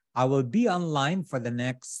objectives. I will be online for the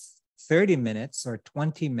next 30 minutes or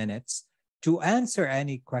 20 minutes to answer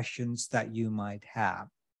any questions that you might have.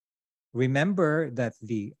 Remember that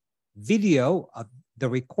the video of the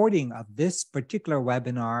recording of this particular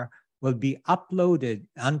webinar will be uploaded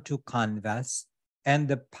onto Canvas, and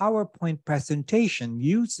the PowerPoint presentation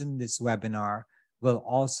used in this webinar will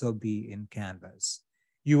also be in Canvas.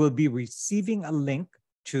 You will be receiving a link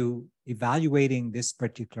to evaluating this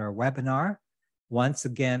particular webinar. Once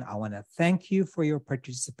again, I want to thank you for your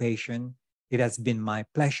participation. It has been my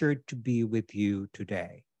pleasure to be with you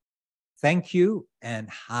today. Thank you and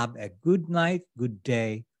have a good night, good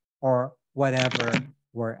day, or whatever,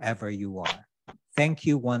 wherever you are. Thank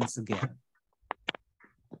you once again.